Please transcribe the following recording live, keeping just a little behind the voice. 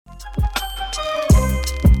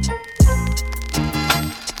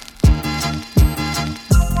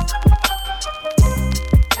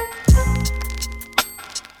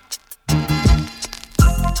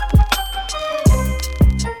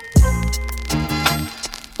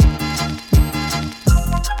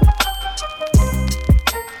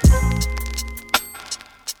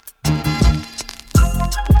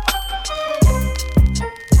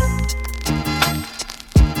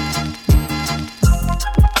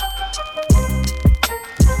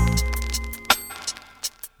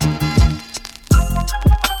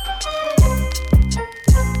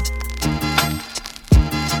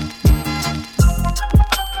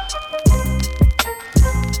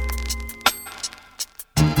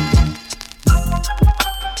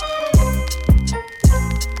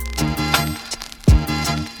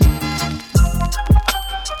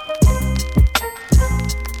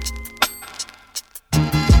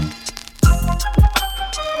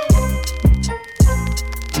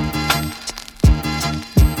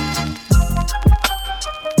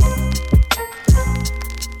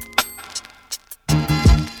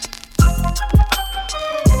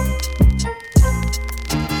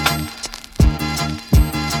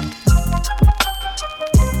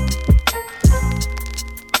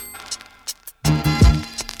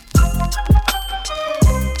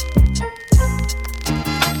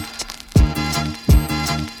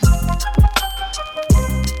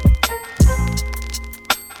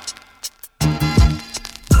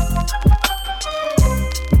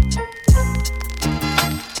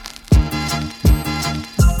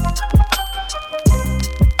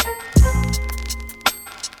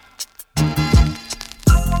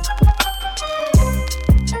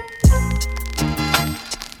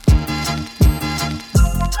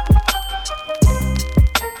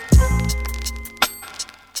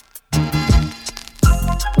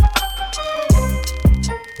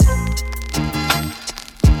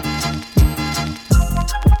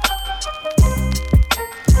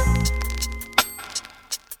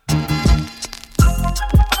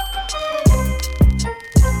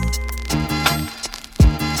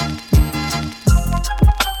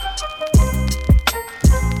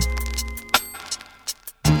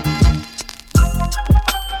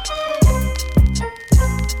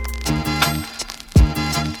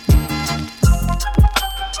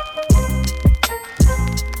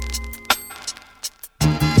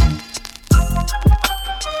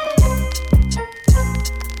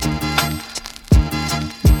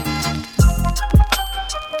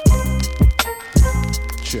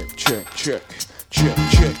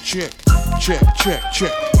check, check, check,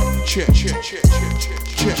 check, check, check, check, check,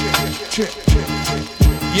 check, check, check.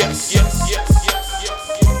 Yes, yes, yes, yes,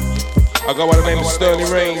 yes. I got one of the name of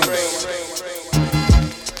Sterling Reigns.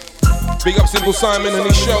 Big up Simple Simon and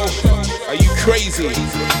his show. Are you crazy?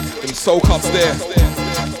 Them soul cuts there.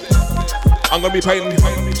 I'm gonna be playing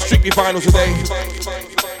strictly vinyl today.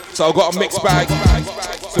 So I've got a mixed bag.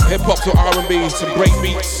 Some hip hop, some R&B, some break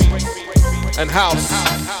beats, and house.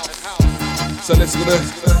 So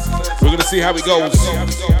we're gonna see how it goes.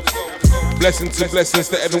 Blessings and blessings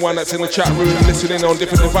to everyone that's in the chat room, listening on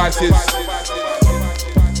different devices.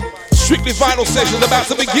 Strictly vinyl sessions about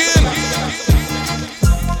to begin.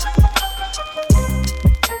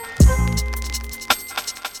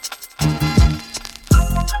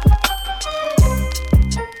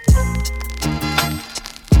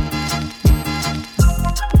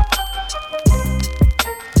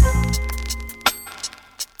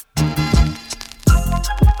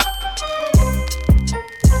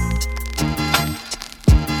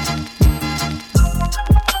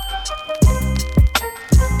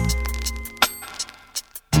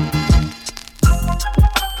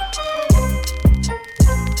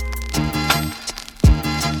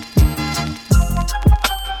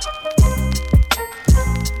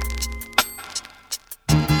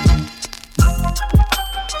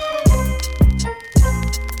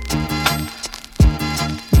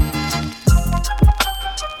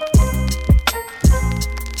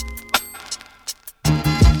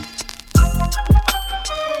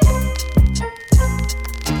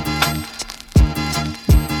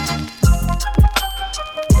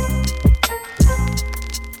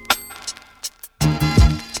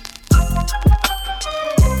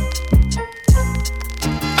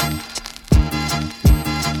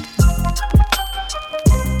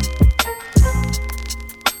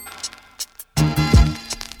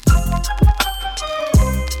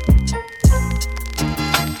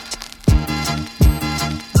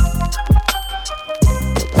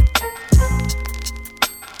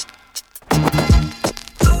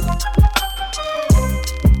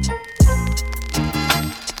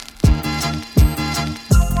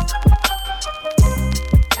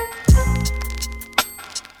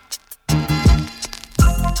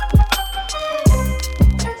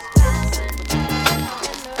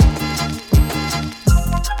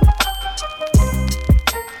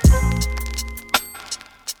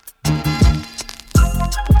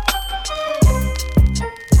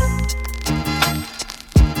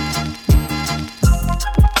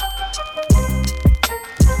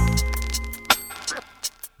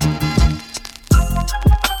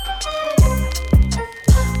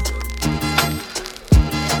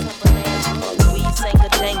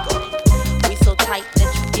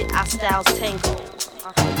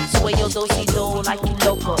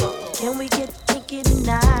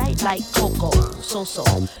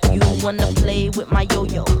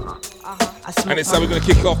 And it's how we're gonna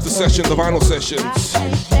kick off the session, the vinyl sessions.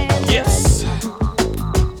 Yes.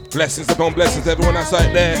 Blessings upon blessings, everyone that's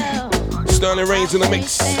out there. Sterling Reigns in the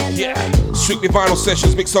mix. Yeah. Strictly vinyl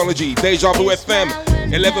sessions, Mixology, Deja Vu FM,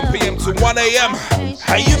 11 p.m. to 1 a.m.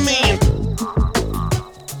 How you mean?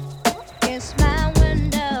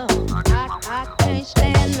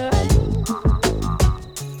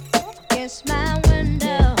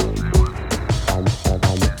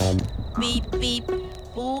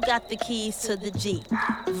 Got the keys to the Jeep.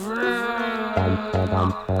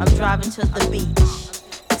 I'm driving to the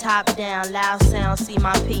beach. Top down, loud sound, see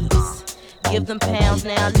my piece. Give them pounds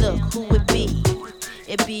now, look who it be.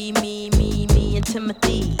 It be me, and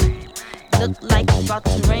Timothy. Look like it's about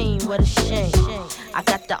to rain, what a shame. I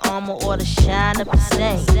got the armor or the shine up the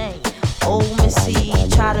same. Old Missy,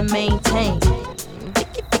 try to maintain.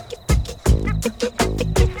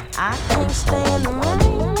 I can't stand the rain.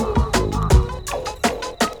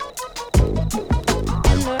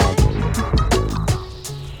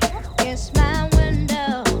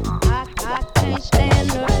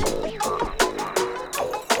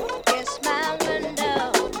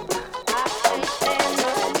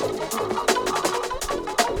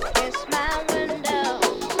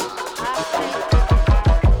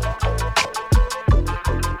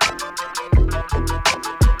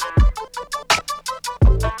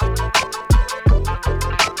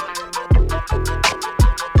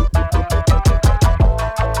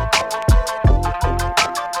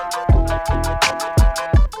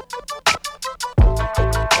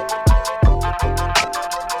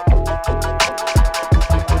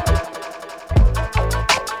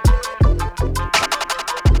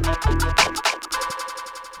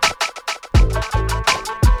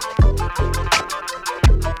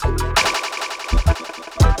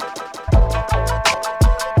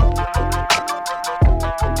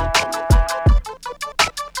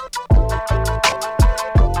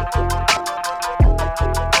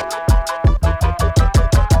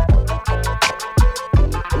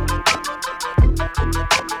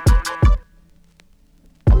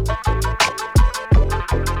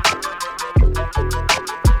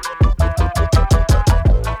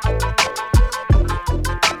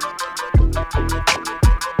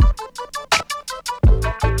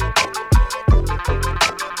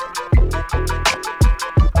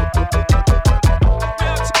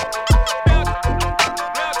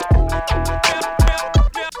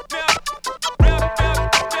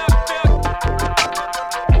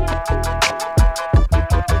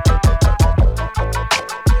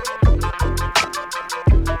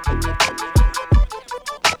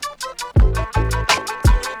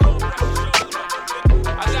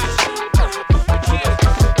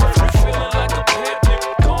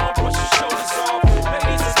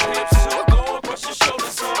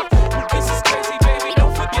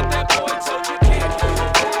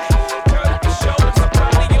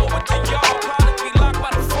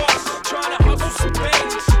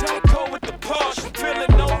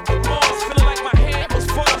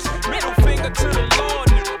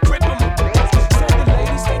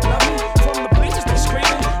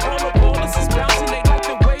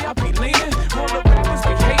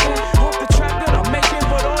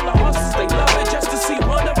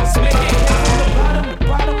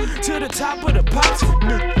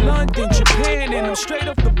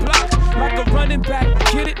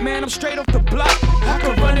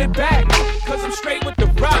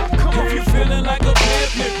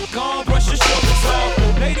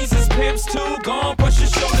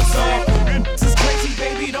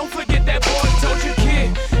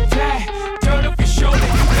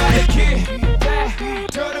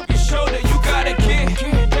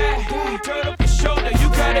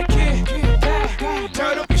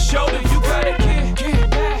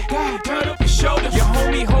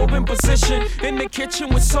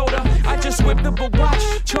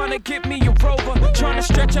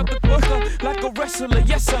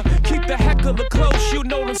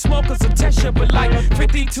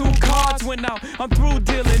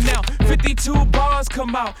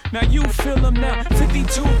 Now you feel them now.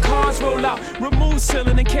 52 cars roll out. Remove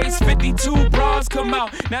ceiling in case 52 bras come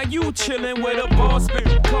out. Now you chillin' with a boss,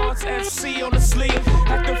 bitch. Cards FC on the sleeve.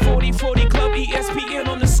 At the 40-40 club, ESPN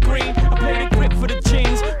on the screen. I play the grip for the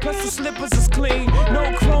jeans. Plus the slippers is clean.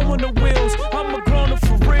 No chrome on the wheels. I'm a grown up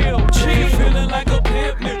for real. She feeling like a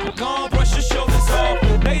pimp, nigga. Gone, brush your shoulders off.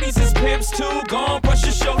 Ladies is pimps too. Gone, brush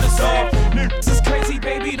your shoulders off. Niggas is crazy,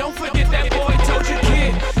 baby. Don't forget that boy told you,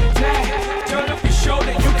 kid. Dad, turn up your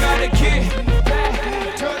shoulder. You got a kid.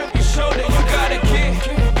 Dad, turn up your shoulder. You got a kid.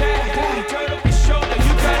 Dad, turn up your shoulder.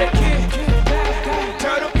 You got a kid. Dad,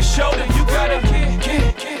 turn up your shoulder. You got a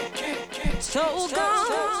kid. So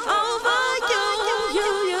gone over you.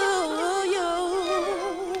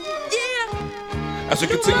 Yeah. As we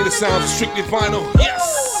continue the sounds of Strictly Vinyl.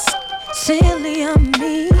 Yes. Silly of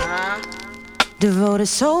me. Devoted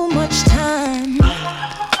so much time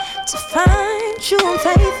to find you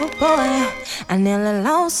unfaithful, boy. I nearly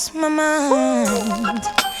lost my mind.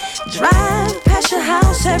 Drive past your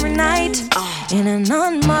house every night in an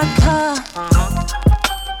unmarked car,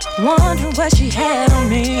 wondering what she had on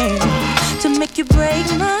me to make you break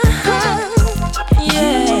my heart.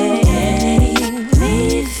 Yeah,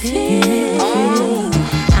 me feel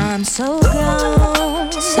I'm so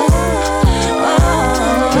gone. So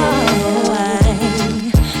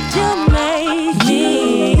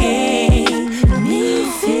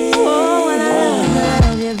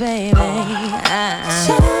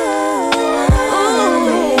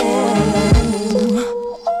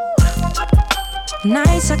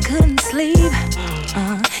nights I couldn't sleep.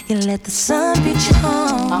 You let the sun beat you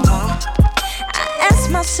home. I ask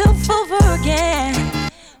myself over again,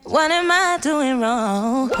 what am I doing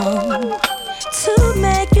wrong to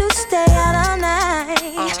make you stay out all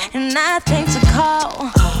night and nothing to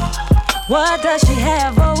call? What does she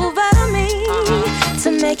have over me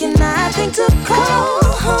to make it nothing to call?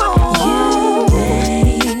 You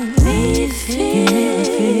make me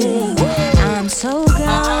feel I'm so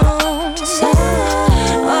gone.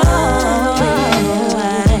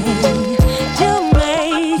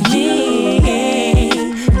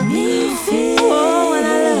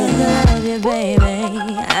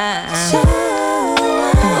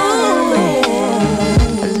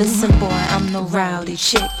 Listen, boy, I'm no rowdy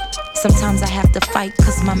chick. Sometimes I have to fight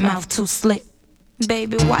cause my mouth too slick.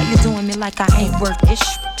 Baby, why you doing me like I ain't worth it?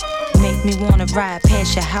 Make me wanna ride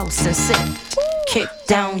past your house and sit, kick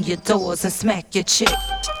down your doors and smack your chick,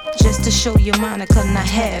 just to show you Monica not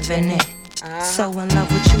having it. So in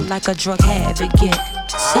love with you like a drug habit get.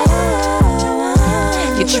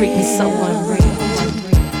 You treat me so unreal.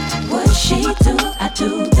 What she do, I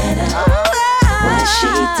do better. What she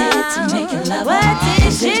did to make it love her. What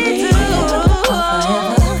did she do?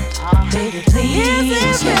 Forever.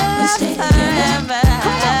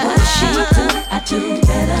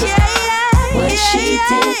 she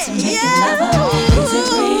did to make you love her. Is it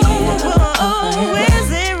real or forever? Is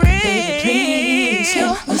it real? Baby, please,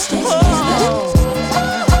 let's stay together.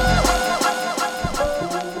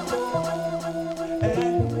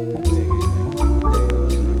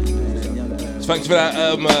 Thanks for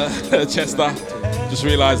that, Chester. Just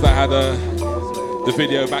realised I had the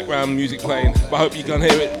video background music playing, but I hope you can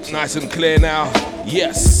hear it nice and clear now.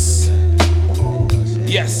 Yes.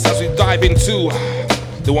 Yes, as we dive into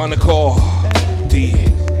the one I call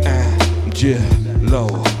D'Angelo.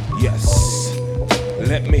 Yes.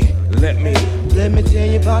 Let me tell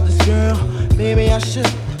you about this girl. Maybe I should.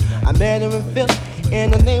 I met her in Philly,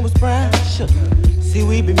 and her name was Brown Sugar. See,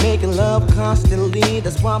 we be making love constantly.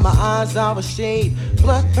 That's why my eyes are a shade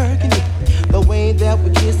blood burgundy. The way that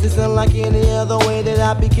we kiss is unlike any other way that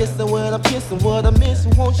I be kissing when I'm kissing. What I miss,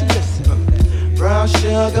 won't you listen? Brown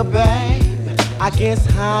sugar, babe. I guess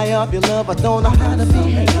high up your love, I don't know how to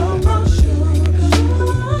behave. Brown sugar.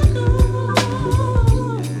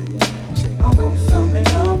 I want some of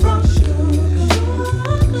your brown sugar.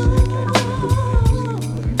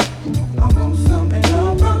 I want some of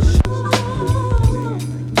your brown sugar.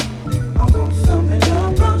 I want some of your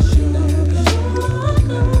brown sugar.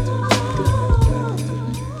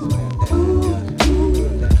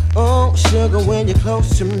 Oh, sugar, when you're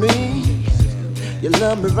close to me, you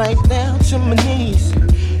love me right down to my knees.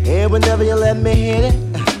 And whenever you let me hit it,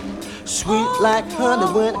 sweet like honey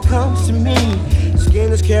when it comes to me.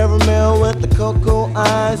 Skin is caramel with the cocoa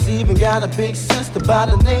eyes. Even got a big sister by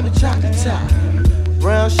the name of Chocolate Top.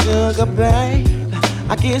 Brown sugar, babe.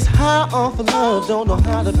 I guess high off of love, don't know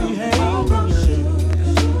how to behave.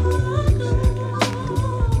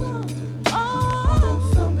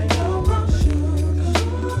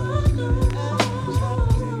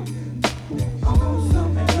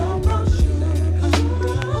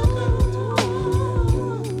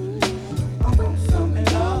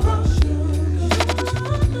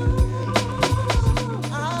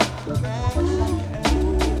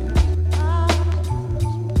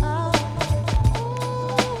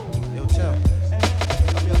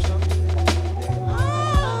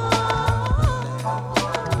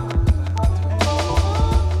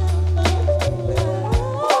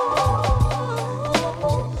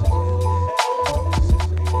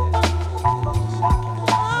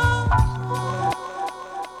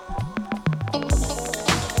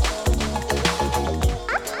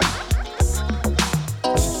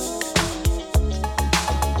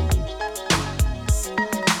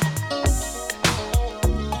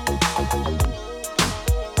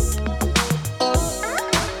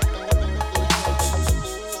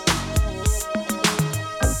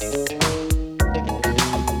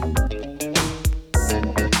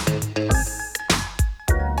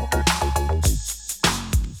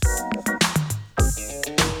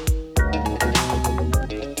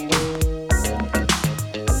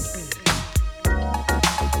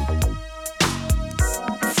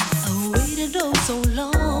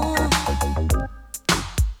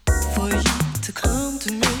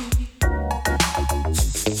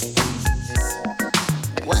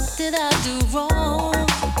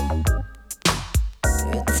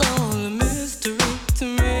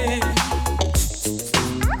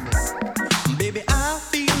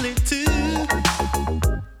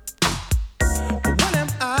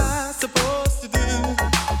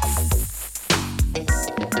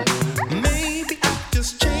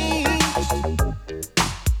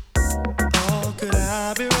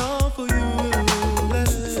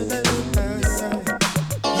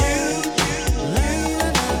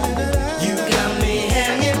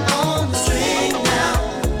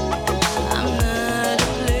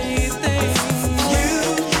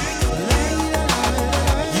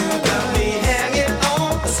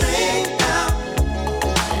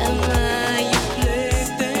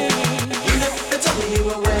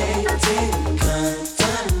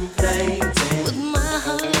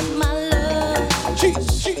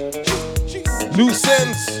 Loose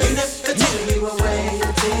ends.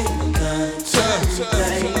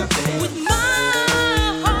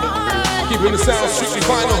 Keeping the sound strictly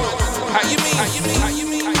final. How you mean?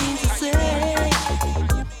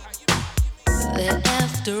 That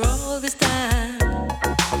after all this time,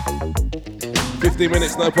 15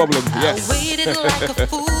 minutes, no problem. Yes. I waited like a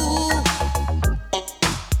fool.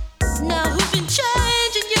 Now who's been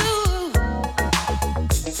changing you?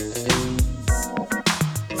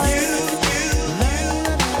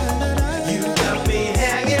 You got me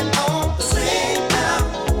hanging on the same now.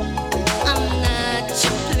 I'm not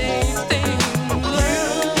your plaything.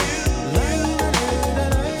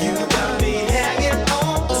 You got me hanging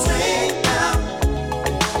on the same now.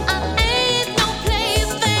 I ain't no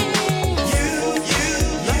plaything. You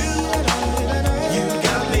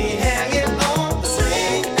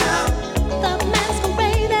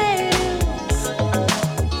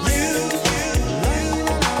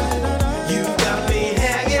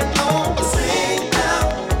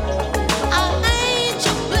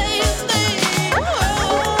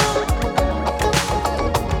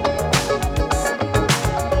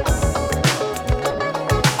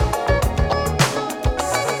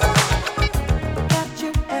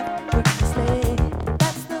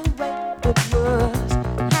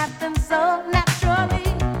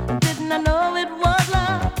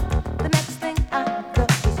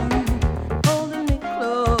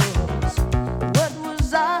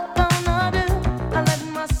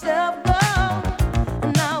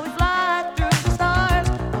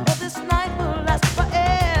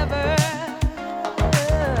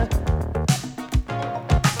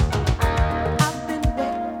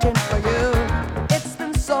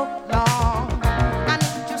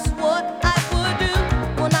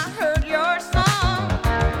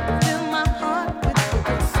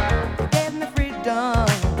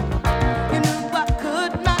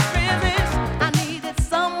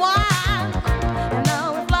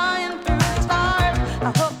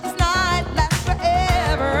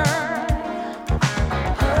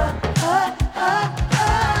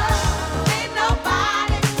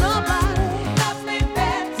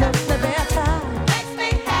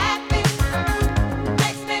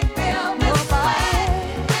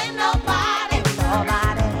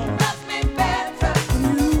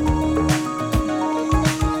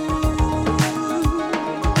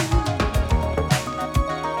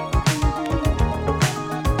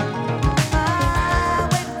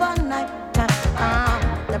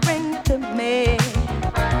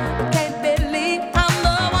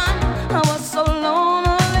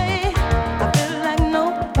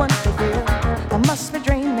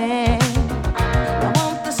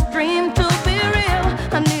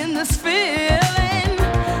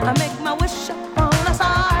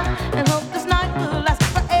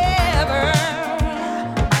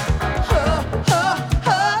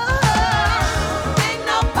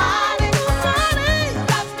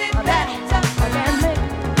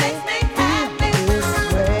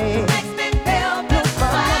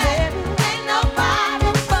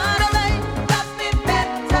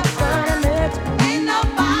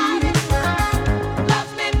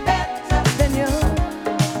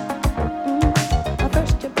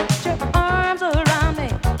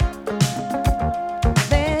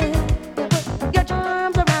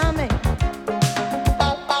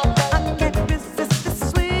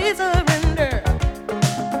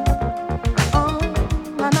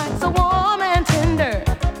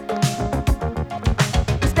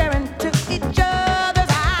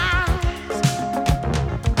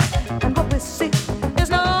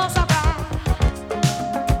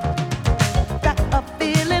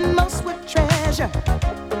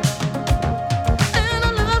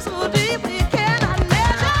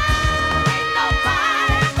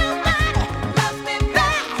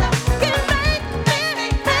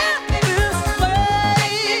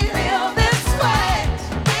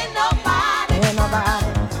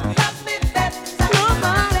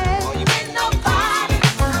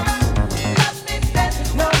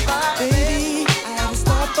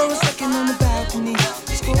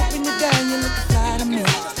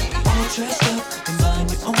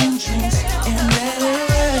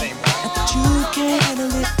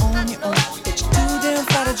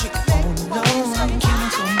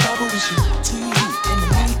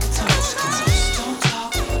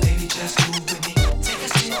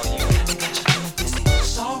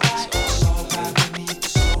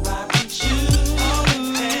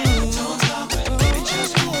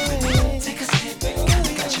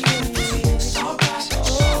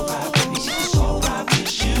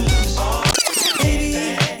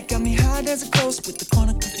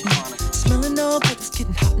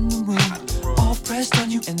impressed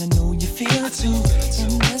on you, and I know you feel it too.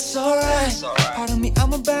 And that's alright. Pardon me,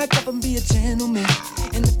 I'ma back up and be a gentleman.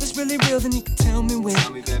 And if it's really real, then you can tell me when.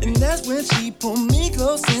 And that's when she pulled me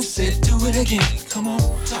close and said, do it again. Come on,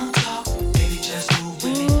 don't talk, baby, just move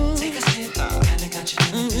with me. Take a sip, kinda got you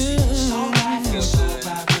feeling dizzy. It's alright, feel so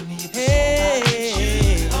right with me.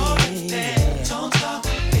 It's alright, don't talk,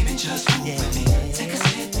 baby, just move with me. Take a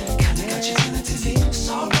sip, kinda got you feeling dizzy.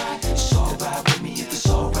 It's alright with me. It's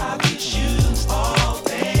alright with you. Oh,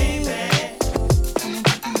 baby.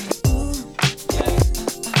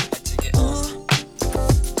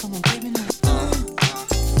 Come on, baby, now.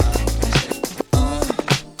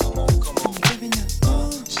 Come on, baby, now.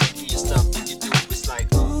 Shaking your stuff when you do it's like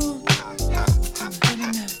baby,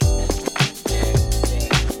 now.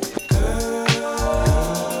 Girl,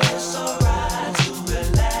 it's alright to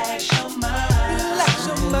relax your mind. Relax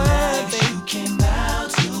your mind, baby. You came out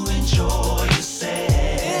to enjoy yourself.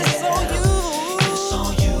 It's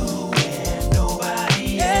on you and nobody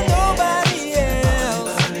else.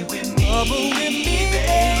 Bubble with me,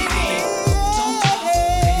 baby. Don't talk,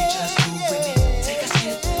 baby, just move with me. Take a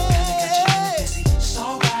sip, kinda got you feeling dizzy. It's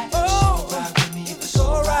alright with me. It's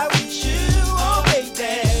alright with you, oh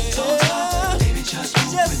baby. Don't talk, baby, just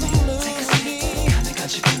move with me. Take a sip, kinda got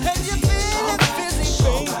you feeling dizzy. It's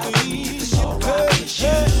alright with me. It's alright with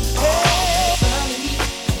you.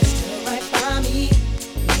 Still right by me.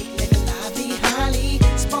 Make living lively, highly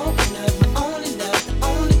spoken of. My only love, the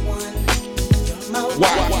only one. You're my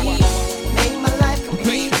wife. Make my life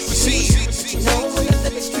complete. You know when you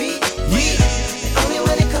flip the street. Only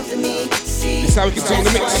when it comes to me. See, That's how we continue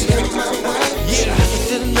the mix. Yeah. You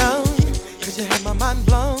didn't know, cause you had my mind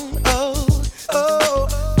blown. Oh,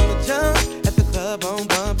 from the jump at the club on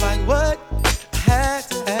bump. Like what? I had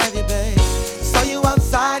to have you, babe. Saw you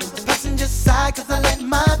outside, the passenger side, cause I let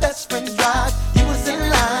my best friend drive. You was in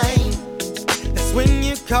line. That's when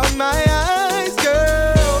you caught my eyes,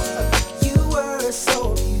 girl. You were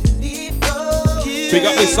so beautiful. Big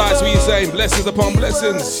up this side, so we saying blessings upon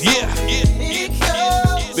blessings. Yeah.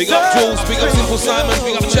 Big up Jules, big up Simple Simon,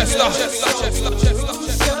 big up Chester.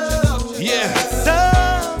 Yeah.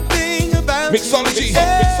 Something about Mixology,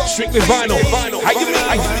 strictly vinyl. How you doing?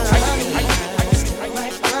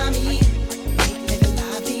 Right by me. Make living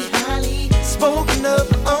lively, highly spoken of,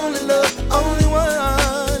 only love, the only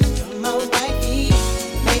one. You're my wifey.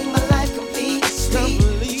 Make my life complete. Sweet.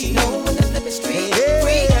 You know when the flip is street.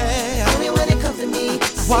 Free. Only when it comes to me.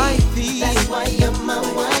 See, Wifey. that's why you're my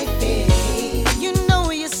wifey. You know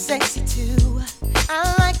you're sexy too.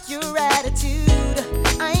 I like your attitude.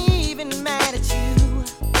 I ain't even mad at you.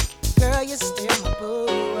 Girl, you're still my boo.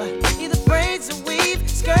 Either braids or weave,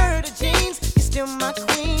 skirt or jeans, you're still my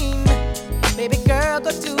queen. Baby girl,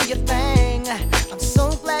 go do your thing. I'm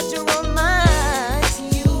so glad you're on my team.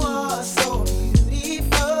 You are so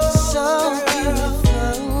beautiful. So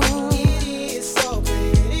beautiful. It is so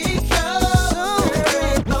pretty. So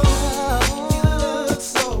great. You look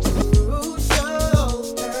so crucial.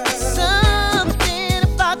 Something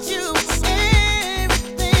about you is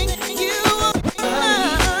everything you are.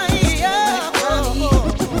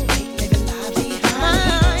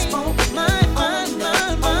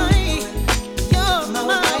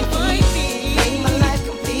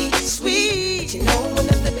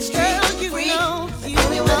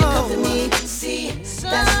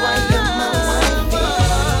 That's why you're my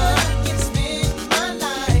wifey. You spend my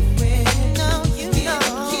life with. No, you know.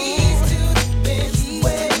 Keys to the Benz,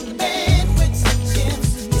 wedding the band with some gems.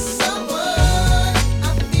 You're someone I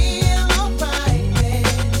feel alright with.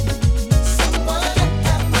 Someone I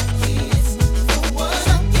got my kids for once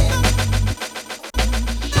again.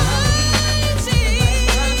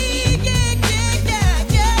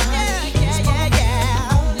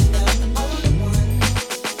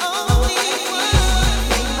 Only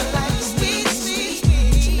one.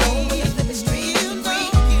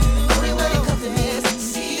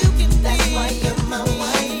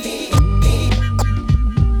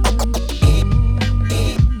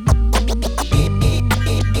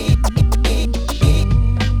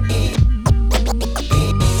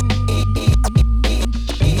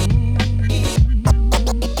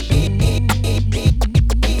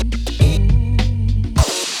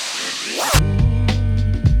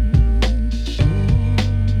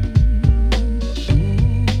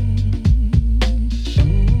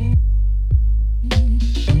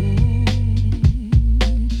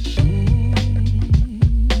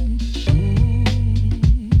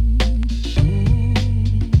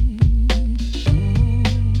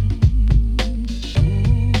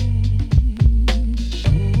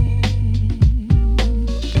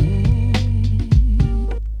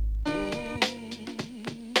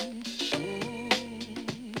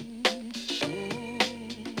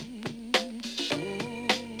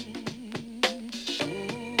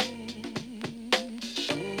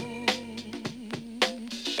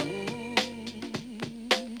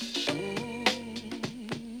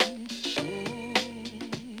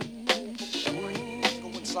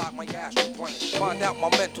 inside my astral plane. Find out my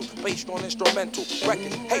mental, based on instrumental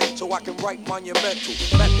records. Hey, so I can write monumental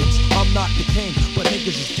methods. I'm not the king, but niggas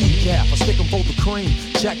is decaf. I stick 'em for the cream.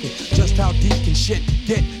 Check it, just how deep can shit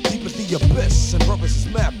get? Deep as the abyss, and brothers is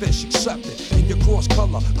mad fish, accept it. In your cross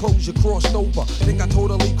color, clothes you crossed over. Think I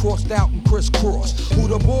totally crossed out and crisscross. Who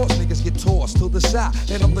the boss? Niggas get tossed to the side,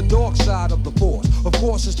 and I'm the dark side of the force. Of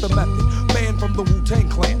course it's the method, man from the Wu-Tang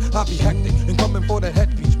Clan. I be hectic and coming for the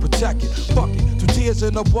headpiece, protect it. Fuck it, 2 tears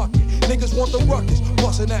in a bucket. Niggas want the ruckus,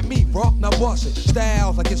 bustin' at me, bro. Now bust it.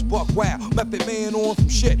 Styles like it's buck wow. Method man on some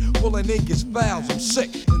shit, pulling niggas fouls. I'm sick,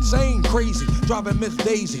 insane, crazy, driving Miss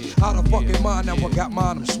Daisy out of fucking mind. Now I got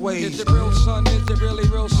mine, I'm swayed. Is it real, son? Is it really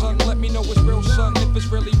real, son? Let me know it's real, son, if it's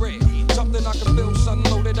really real. Something I can feel, son.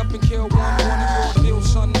 Load it up and kill one. On a raw deal,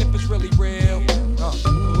 son, if it's really real.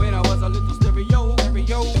 When I was a little stereo,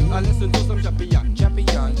 I listened to some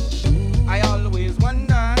champion. I always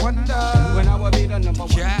wonder when I will be the number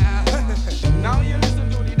one. Yeah. Now you listen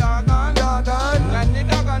to the doggone, and the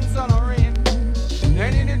doggone son of rain.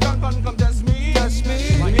 And in the doggone come test me.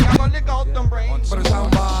 Me I gonna lick out them brains. But it's how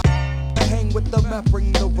I hang with the map,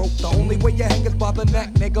 bring the rope. The only way you hang is by the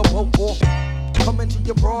neck, nigga. Rope off. Come into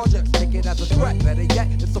your projects, take it as a threat. Better yet,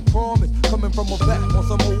 it's a promise. Coming from a vet on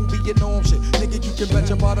some old Vietnam shit. Nigga, you can bet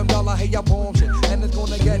your bottom dollar, hey, I bomb shit. And it's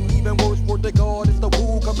gonna get even worse, word to God. It's the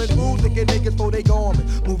woo coming through, thinking niggas for they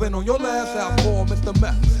garment. Moving on your last out for Mr.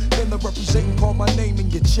 Meth. In the representing, call my name in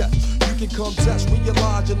your chest. You can come test,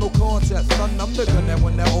 realize you're no contest. Son, I'm the gun that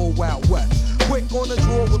went that old Wild West. Quick on the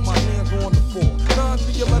draw with my hands on the floor.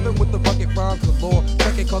 9-3-11 with the bucket rhymes galore.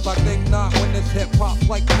 Check it cause I think not when it's hip hop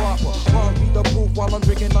like proper. Rhymes be the proof while I'm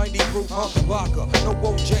drinking 90 proof vodka. No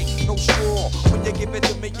OJ, no straw. When you give it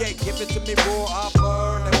to me, yeah, give it to me raw. I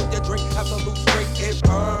burn. And when you drink absolute straight, it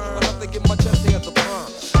burn. Enough to get my chest there's a burn.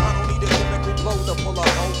 I don't need a chemical blow to pull a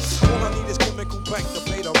hoe. All I need is chemical bank to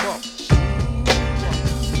pay them up.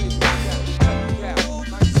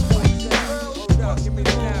 Give me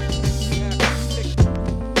the cap.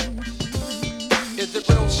 Is it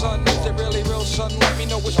real, son? Is it really real, son? Let me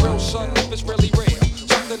know it's real, son, if it's really real.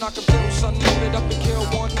 Something I can feel, son. Load it up and kill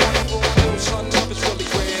one. Real, son, if it's really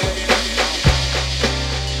real.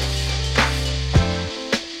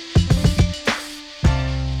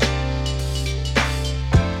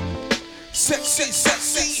 Sexy.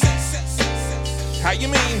 How you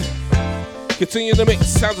mean? Continue the mix.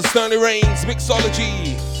 Sounds of Sterling Reigns.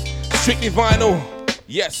 Mixology. Strictly vinyl.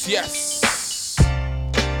 Yes.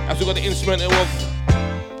 As we got the instrumental of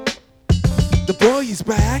the boy is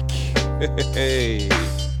back. Hey.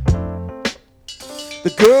 The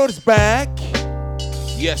girl is back.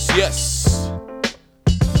 Yes.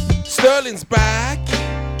 Sterling's back.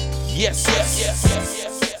 Yes.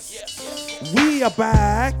 We are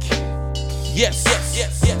back. Yes.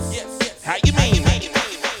 How you mean?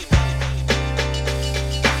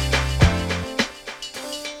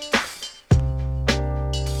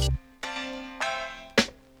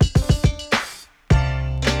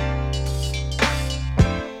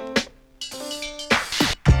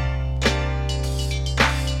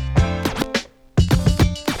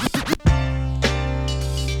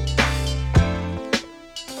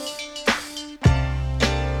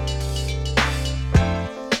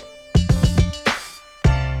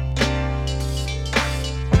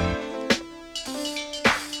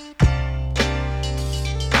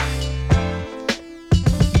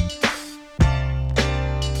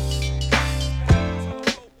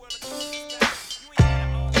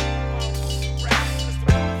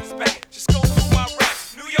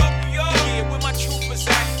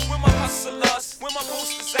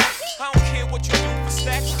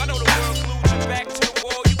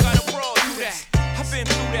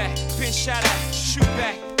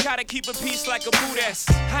 Keep a peace like a boot ass.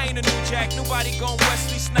 I ain't a new jack, nobody gon'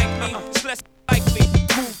 Wesley snipe me. It's less likely,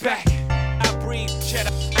 move back. I breathe, Jedi.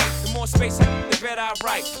 The more space I get, the better I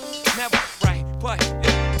write. Never right, but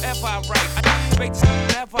if ever I write, I wait till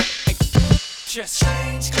never I just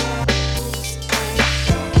change clothes.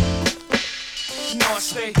 You know I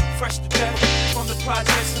stay fresh to death from the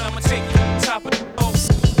projects, and I'ma take you to the top of the boat.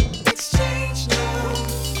 Exchange now,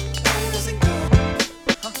 doesn't go.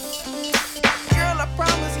 I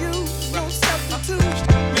promise you, no substitute.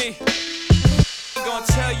 Me, I'm gonna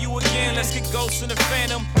tell you again, let's get ghosts in the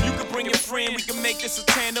phantom. You can bring your friend, we can make this a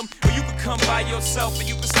tandem. Or you can come by yourself and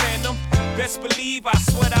you can stand them. Best believe I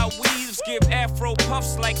sweat out weaves, give afro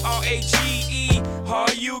puffs like R-A-G-E.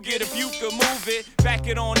 Hard you get if you could move it, back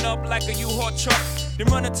it on up like a U-Haul truck. Then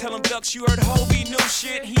run and tell them ducks you heard Hobie new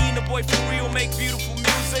shit. He and the boy for real make beautiful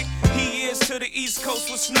music. He is to the East Coast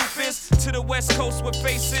with Snoop is, to the West Coast with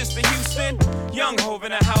Face is to Houston. Young Hov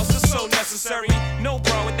in the house is so necessary. No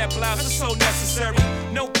bra with that blouse is so necessary.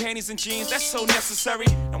 No panties and jeans, that's so necessary.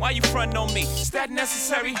 And why you frontin' on me? Is that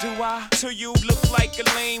necessary? Do I? To you look like a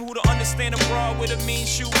lame who don't understand a bra with a mean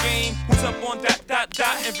shoe game. Who's up on dot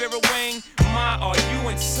and Vera Wang? My, are you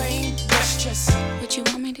insane? That's just what you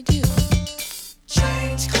want me to do.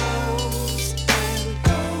 Change clothes and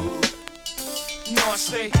go. You know I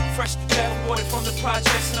stay fresh to death, water from the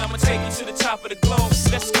projects, and I'ma take you to the top of the globe.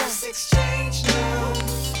 Let's go. Let's exchange now,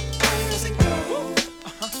 and go.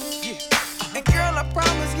 Yeah. And girl, I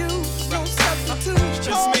promise you, no substitute. It's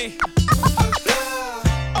just me.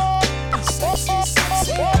 Sexy,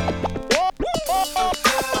 sexy.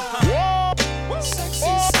 Sexy,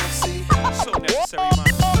 sexy. So necessary, man.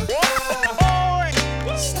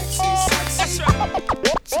 Sexy,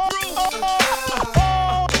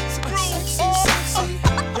 sexy.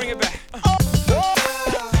 Bring it back.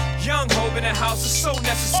 Young Hov in the house is so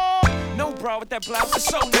necessary. No bra with that blouse is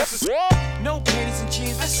so necessary. No panties and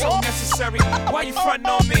jeans, that's so necessary. Why you frontin'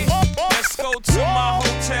 on me? Let's go to my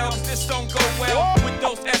hotel, 'cause this don't go well with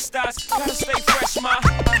those Estes. Gotta stay fresh, ma.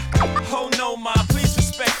 Oh no, ma, please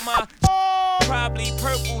respect my probably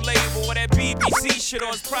purple label or that BBC shit, or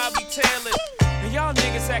it's probably tailored. And y'all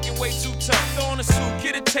niggas acting way too tough. Throw on a suit,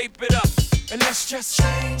 get it, tape it up, and let's just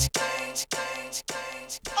change.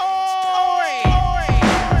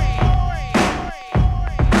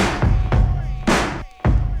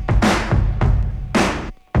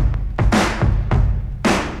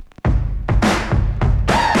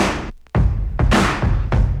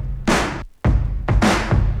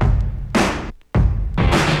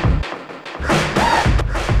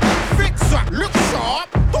 Look sharp,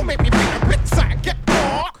 don't make me be a big side, get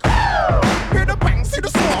dark. Hear the bang, see the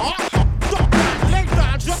spark. Stop, lay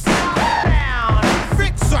down, just down.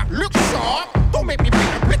 Fix up, look sharp, don't make me be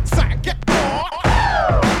a big side, get dark.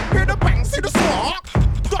 Hear the bang, see the spark.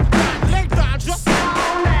 Stop, lay down, just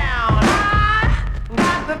down. I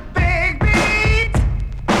got the big beat.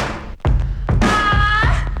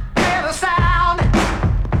 I hear the sound.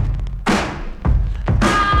 I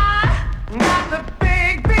got the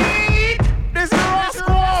big beat. This is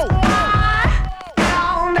Roscoe.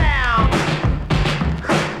 Down, down.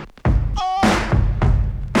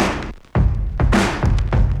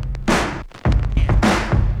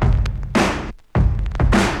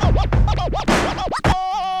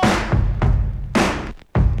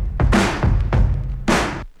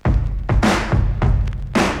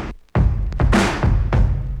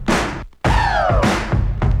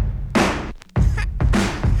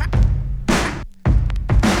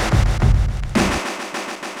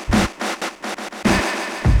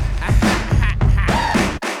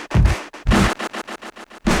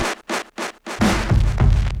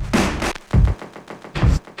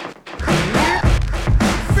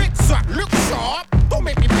 Fix up, look sharp. Don't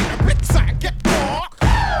make me be a big side, get dark.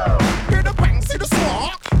 Hear the bang, see the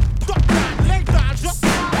spark. Drop down, lay down, just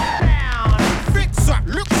down. Fix up,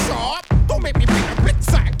 look sharp. Don't make me be a big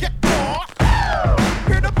side, get dark.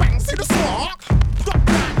 Hear the bang, see the spark. Drop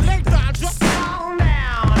down, lay down, just down. I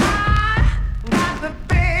got the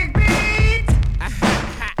big beat. I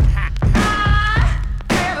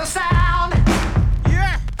hear the sound.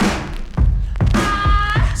 Yeah.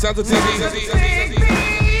 Sounds of TV. Big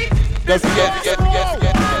beat. Don't forget.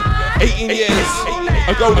 18 years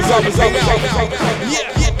ago, the summer's over.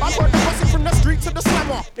 I brought the pussy from the street to the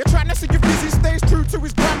slammer. They're trying to see if Busy stays true to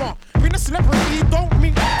his grammar. Being a celebrity don't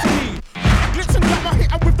mean to me. Glitz and glamour,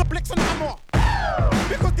 hit 'em with the blitz and hammer.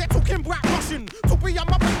 Because they're talking black Russian. To be on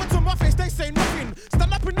my back, but to my face they say nothing.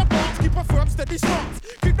 Stand up in the box, keep a firm, steady stance.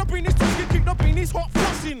 Keep the beanies talking, keep the beanies hot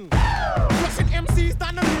flushing. Flushing MCs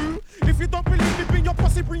down the loo. If you don't believe me, bring your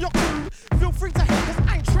pussy, bring your crew. Feel free to hate, 'cause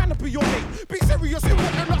I ain't trying to be your mate. Be serious, you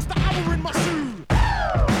wouldn't lost the hour in my shoe.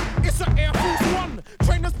 It's an Air Force One.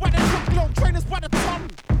 Trainers by the truckload, trainers by the ton.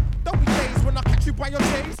 There'll be days when I catch you by your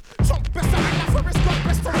days. Chunk best to act like Forrest Gump,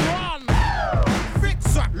 best to run.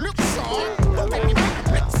 Fix up, look sharp. Don't make me make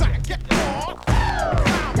a big side, get dark.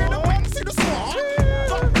 Now hear the bang, see the spark.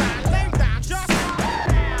 Drop down, lay down, just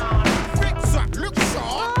down. Fix up, look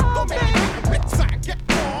sharp. Don't make me make a big side, get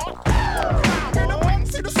dark. Now hear the bang,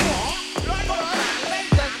 see the spark. Drop down, lay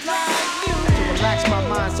down, To relax my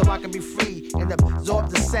mind so I can be free and absorb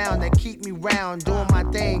the sound that keep me round, doing my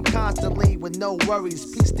thing constantly with no worries.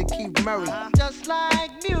 Peace to keep Murray, Just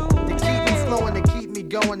like music. to keep me flowing, to keep me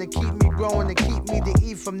going, to keep me growing, to keep me to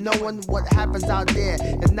eat from knowing what happens out there.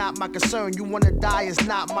 It's not my concern. You wanna die, it's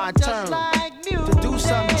not my turn. Like To music. do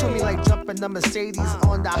something to me like jumping the Mercedes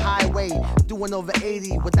on the highway, doing over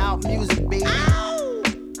 80 without music, baby.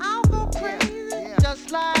 Ow,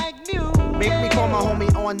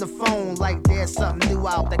 on the phone like there's something new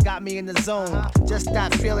out that got me in the zone. Just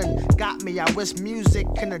that feeling got me. I wish music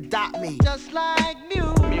can adopt me. Just like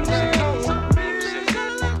music. Music.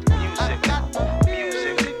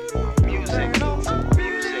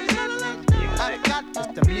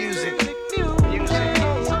 It's the music.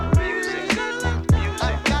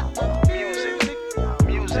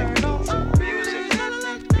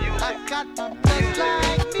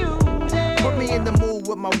 Put me in the mood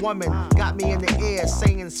with my woman. Got me in the air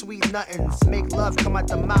saying sweet nothings. Make love come out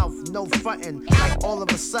the mouth, no frontin'. Like all of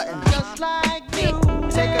a sudden, just like you.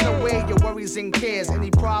 Taking away your worries and cares. Any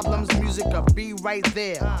problems, music will be right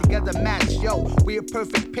there. Together match, yo, we a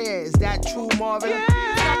perfect pair. Is that true, Marvin?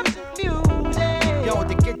 Yeah. Yo,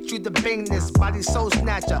 to get you the bangness, body soul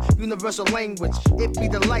snatcher, universal language. It be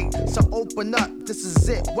the light, so open up. This is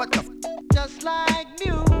it. What the just like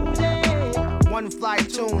music. One fly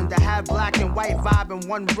tune to have black and white vibe in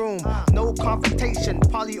one room. No confrontation,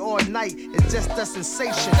 party all night. It's just a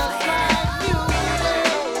sensation. Just like music.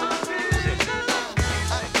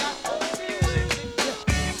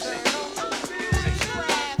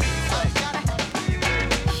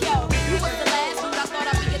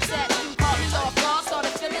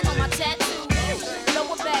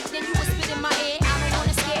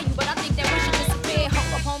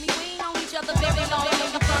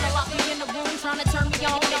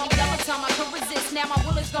 Now my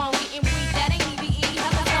will is gone, getting weak, that ain't even easy.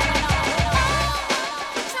 Hella going on.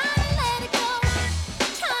 Trying to let it go,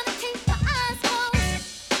 trying to keep my eyes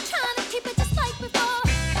closed, trying to keep it just like before.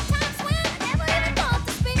 Times when I never even thought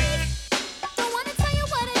to speak. Don't wanna tell you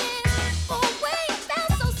what it is. Oh wait, it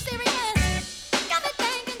felt so serious. Got me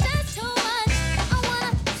thinking just too much. I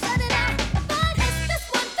wanna shut it out, but it's this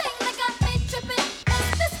one thing that got me tripping.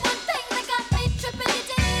 It's this one thing that got me tripping.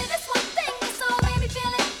 It did this one thing that so made me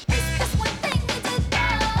feel it. It's this one thing.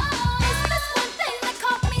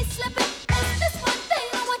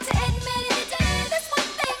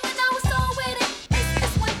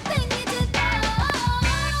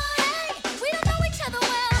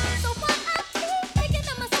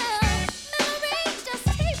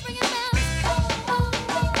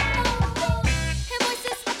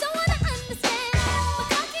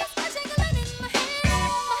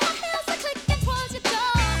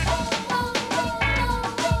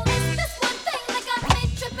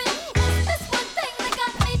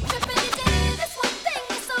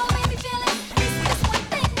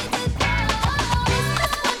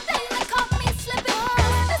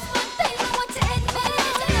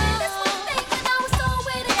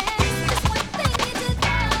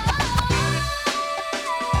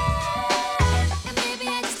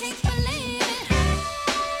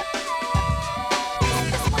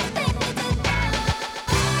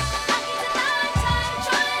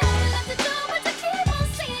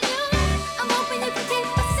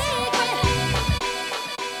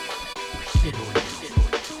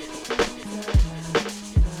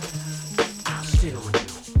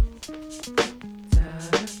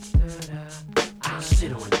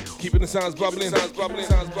 Keeping the sounds bubbling.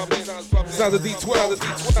 Sounds of D12.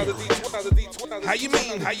 How you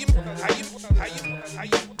mean?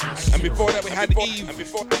 And before that we had Eve.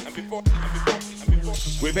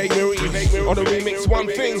 With A. Marie on the remix. One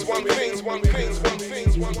thing.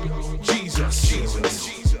 Jesus.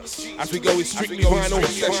 As we go with strictly vinyl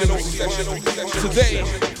session. Today,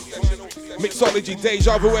 Mixology,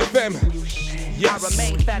 Deja Vu FM. Yes. I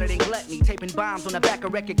remain fatter than gluttony, taping bombs on the back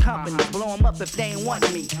of record companies. Blow them up if they ain't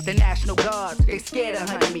want me. The National Guards, they scared of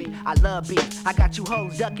hunting me. I love beef, I got you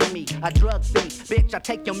hoes ducking me. I drug thief, bitch, I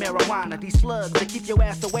take your marijuana. These slugs, they keep your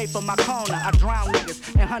ass away from my corner. I drown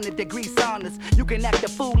niggas in 100-degree saunas. You can act a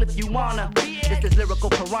fool if you wanna. This is lyrical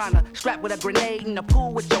piranha, strapped with a grenade in the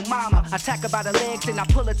pool with your mama. I attack her by the legs and I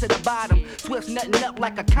pull her to the bottom. Swift nutting up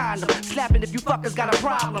like a condom. Snapping if you fuckers got a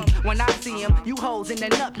problem. When I see him, you hoes in the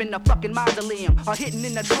nut in the fucking mausoleum. Or hitting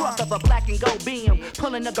in the truck of a black and gold beam.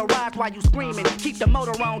 Pulling the garage while you screaming. Keep the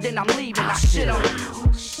motor on, then I'm leaving. I shit on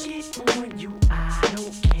you. Shit on you. I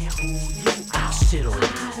don't care who you are. I'll shit on you.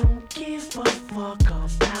 I don't give a fuck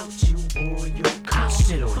about you or your car. I'll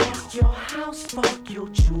shit on you. Fuck your house, fuck your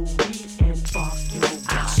jewelry, and fuck your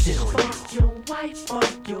I'll shit on you. Fuck your wife,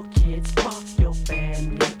 fuck your kids, fuck your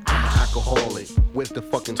family. Alcoholic, where's the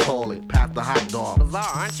fucking toilet? Pass the hot dog. Bizarre,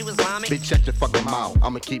 aren't you Islamic? Bitch, shut your fucking mouth.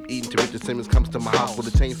 I'ma keep eating till Richard Simmons comes to my house with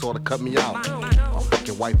a chainsaw to cut me out. My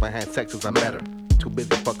fucking wife, I had sex as I met her. Too busy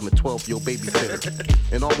fucking a 12-year-old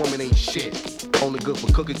babysitter. And all women ain't shit. Only good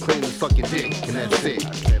for cooking, cleaning, and sucking dick. And that's it.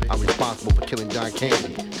 I'm responsible for killing John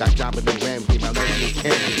Candy. Got Jabba the Ramsey, my lady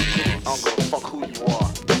Candy. I don't give a fuck who you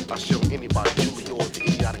are. I'll show anybody, Julie or the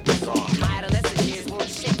idiotic bizarre. My adolescent years were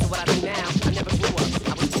shit to what I do now. I never grew up.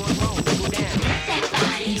 I was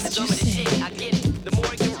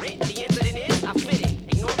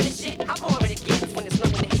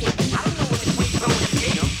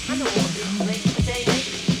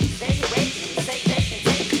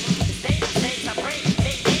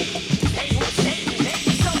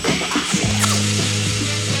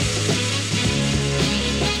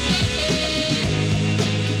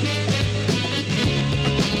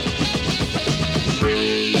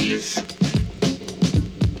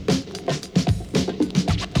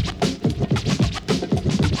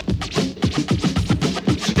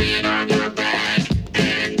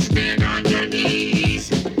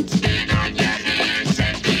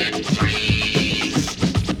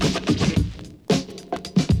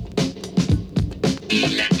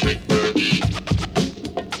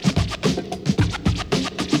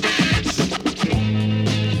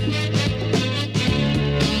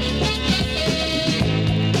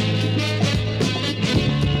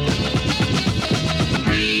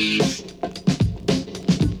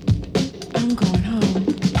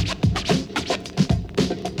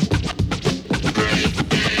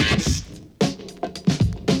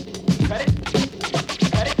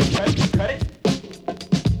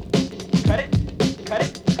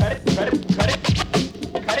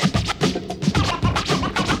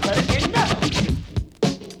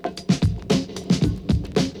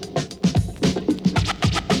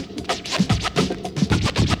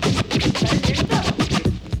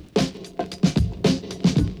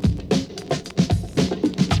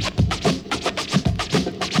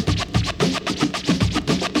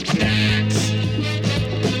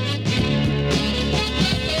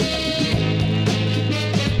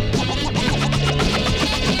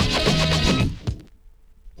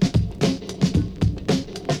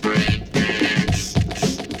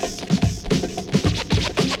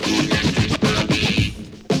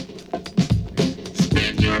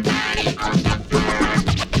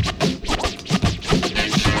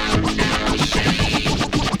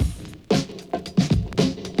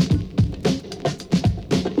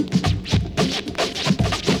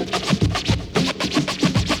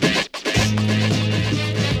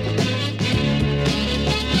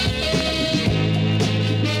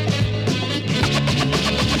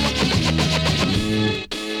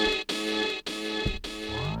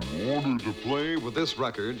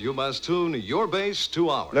record, you must tune your bass to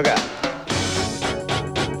ours. Look out.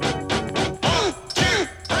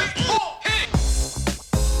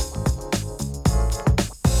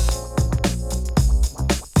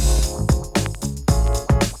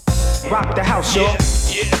 Rock the house, yo.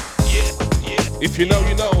 Yeah. If you know,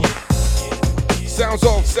 you know. Sounds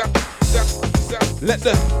off. Sound. Let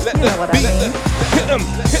the beat. Hit 'em.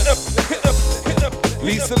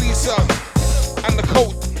 Lisa, and the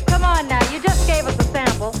coat. Come on now, you just gave us a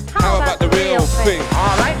sample. How about the real thing?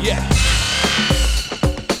 All right. Yeah.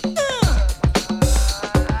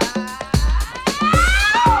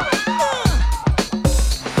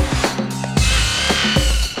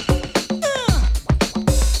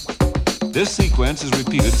 This sequence is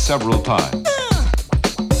repeated several times.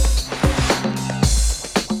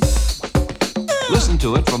 Listen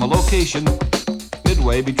to it from a location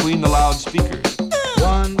midway between the loudspeakers.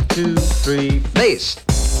 1, 2, 3, bass.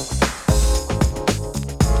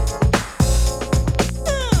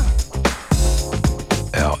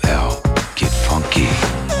 LL, get funky.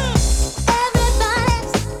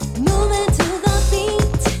 Everybody's moving to the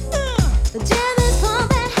beat. The jam is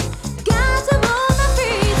pumping, got to move my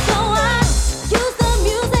feet. So I use the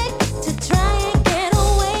music to try and get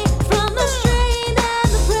away from the strain and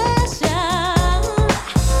the pressure.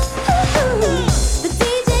 The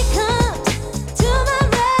DJ comes to my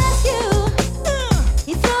rescue.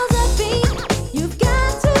 He throws a beat, you've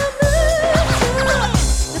got to move to.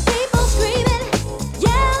 The people screaming,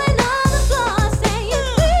 yelling on the floor, saying,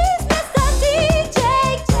 "Please, Mr. DJ,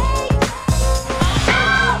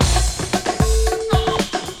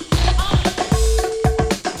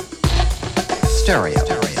 Stereo.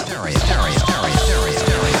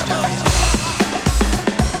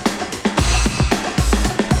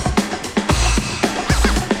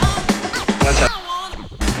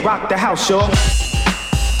 Rock the house, yo.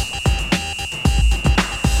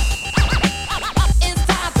 It's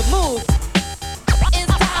time to move.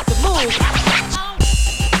 It's time to move.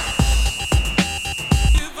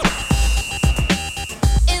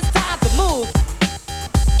 It's time to move.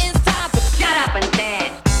 It's time to shut up and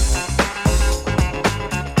dance.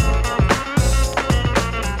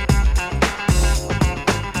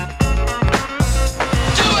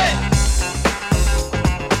 Do it.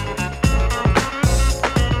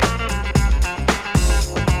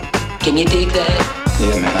 Can you dig that?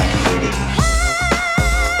 Yeah, man, I can dig it.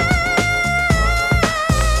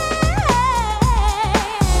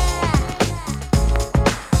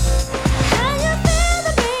 Can you feel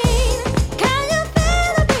the beat? Can you feel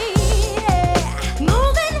the beat?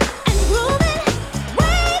 Moving and grooving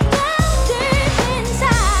way down deep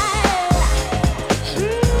inside.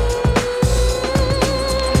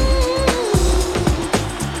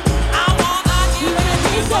 I wanna hear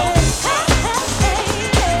you say, hey, hey,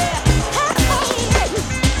 hey, hey, hey.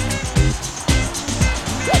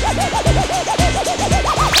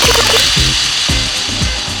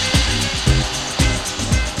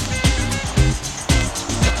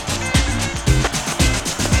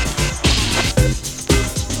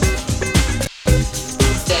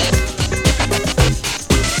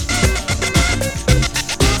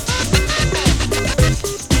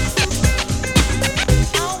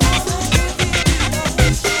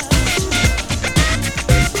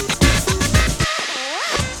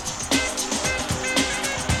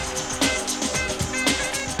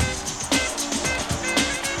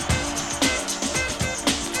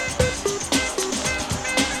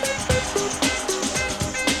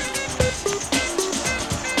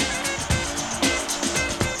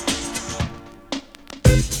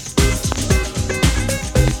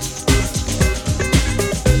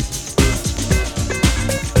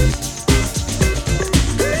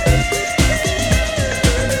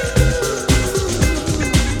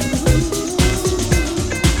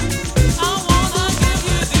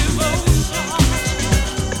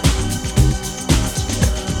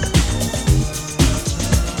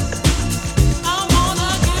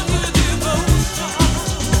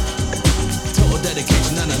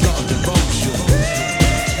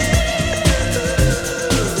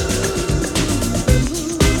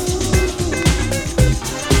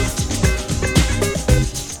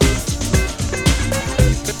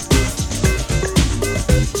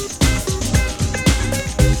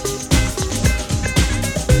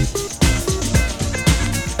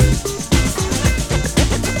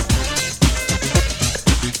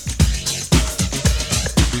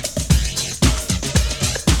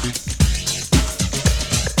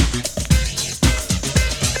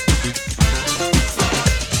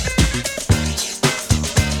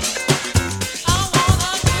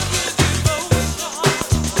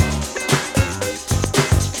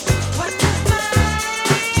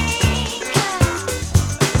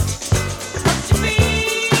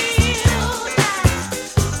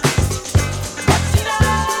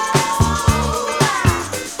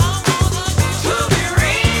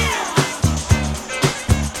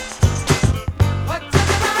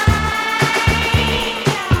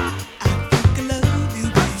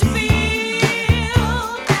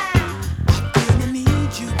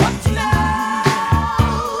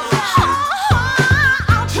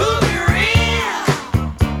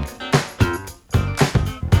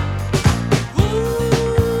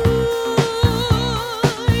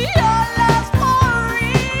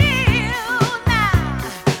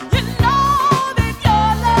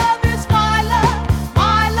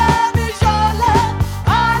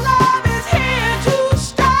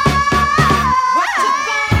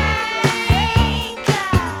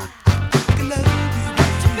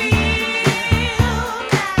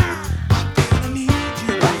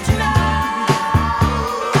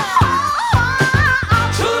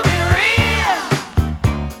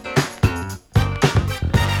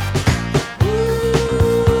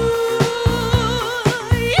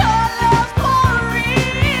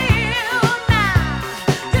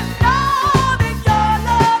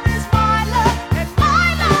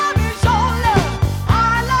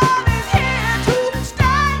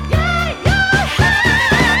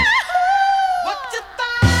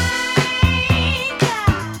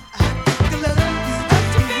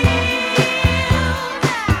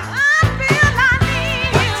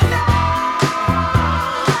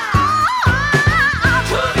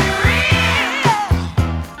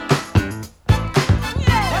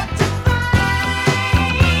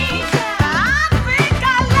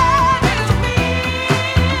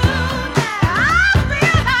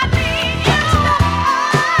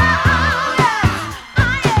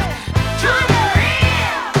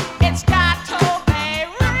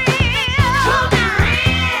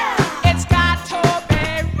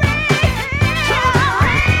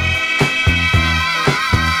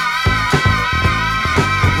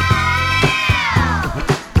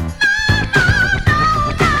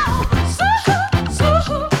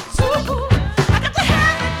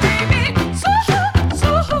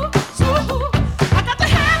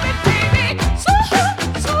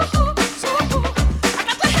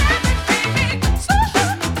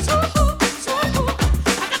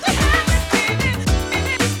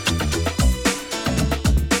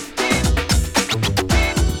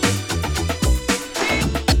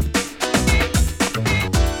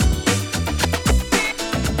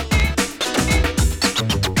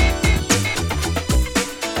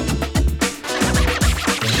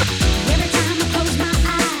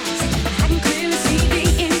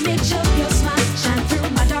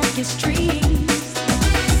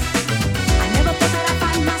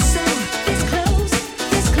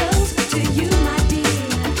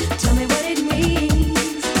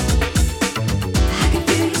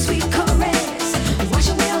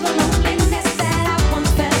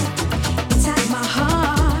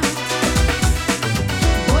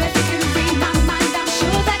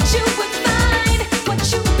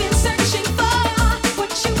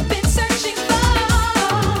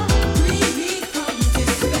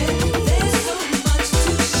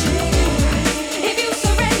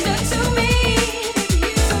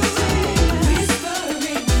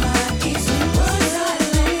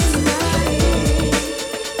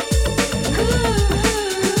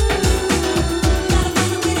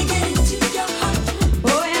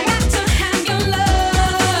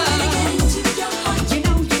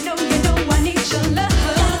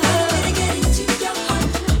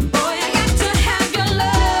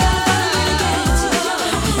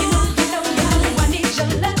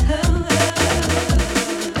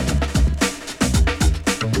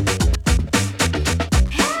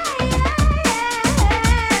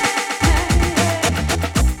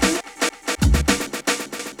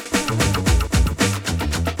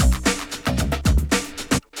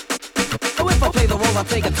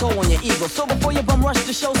 toll on your ego. So before you bum rush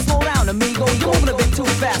the show, slow down, amigo. You're moving a bit too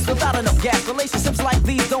fast without enough gas. Relationships like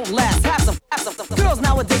these don't last. Have some. Girls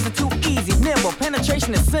nowadays are too easy, nimble.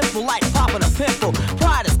 Penetration is simple, like popping a pimple.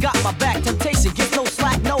 Pride has got my back. Temptation gets no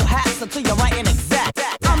slack, no hats until you're right and exact.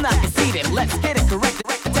 I'm not conceited. Let's get it corrected.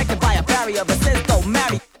 Protected by a barrier that says don't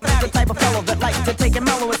marry. The type of fellow that likes to take it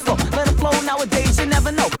mellow and slow. Let it flow nowadays, you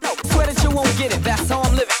never know. Swear that you won't get it, that's how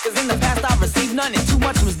I'm living. Cause in the past I received none and too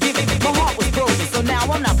much was given. My heart was broken, so now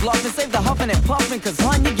I'm not bluffing. Save the huffing and puffing, cause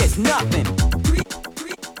hun, you get nothing.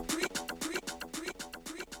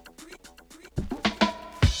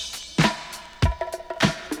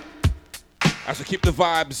 As we keep the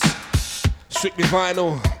vibes, strictly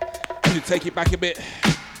vinyl, as we take it back a bit.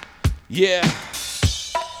 Yeah.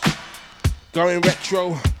 Going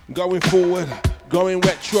retro, going forward, going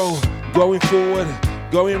retro, going forward,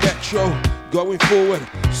 going retro, going forward.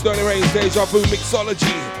 Sterling Reigns, Deja Vu,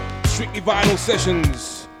 Mixology, strictly vinyl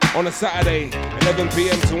sessions on a Saturday, 11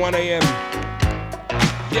 p.m. to 1 a.m.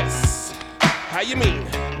 Yes. How you mean?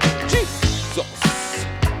 Jesus.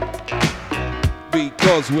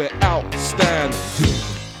 Because we're outstanding.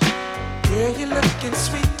 Girl, you're looking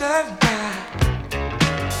sweeter now.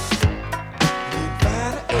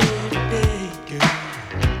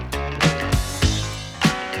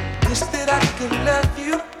 I can love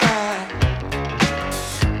you right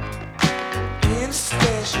in a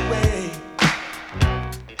special way.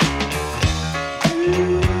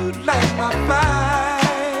 You light my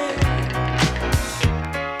fire.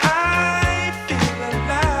 I feel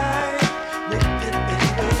alive with it,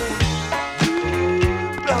 baby. You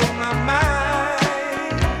blow my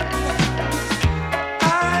mind.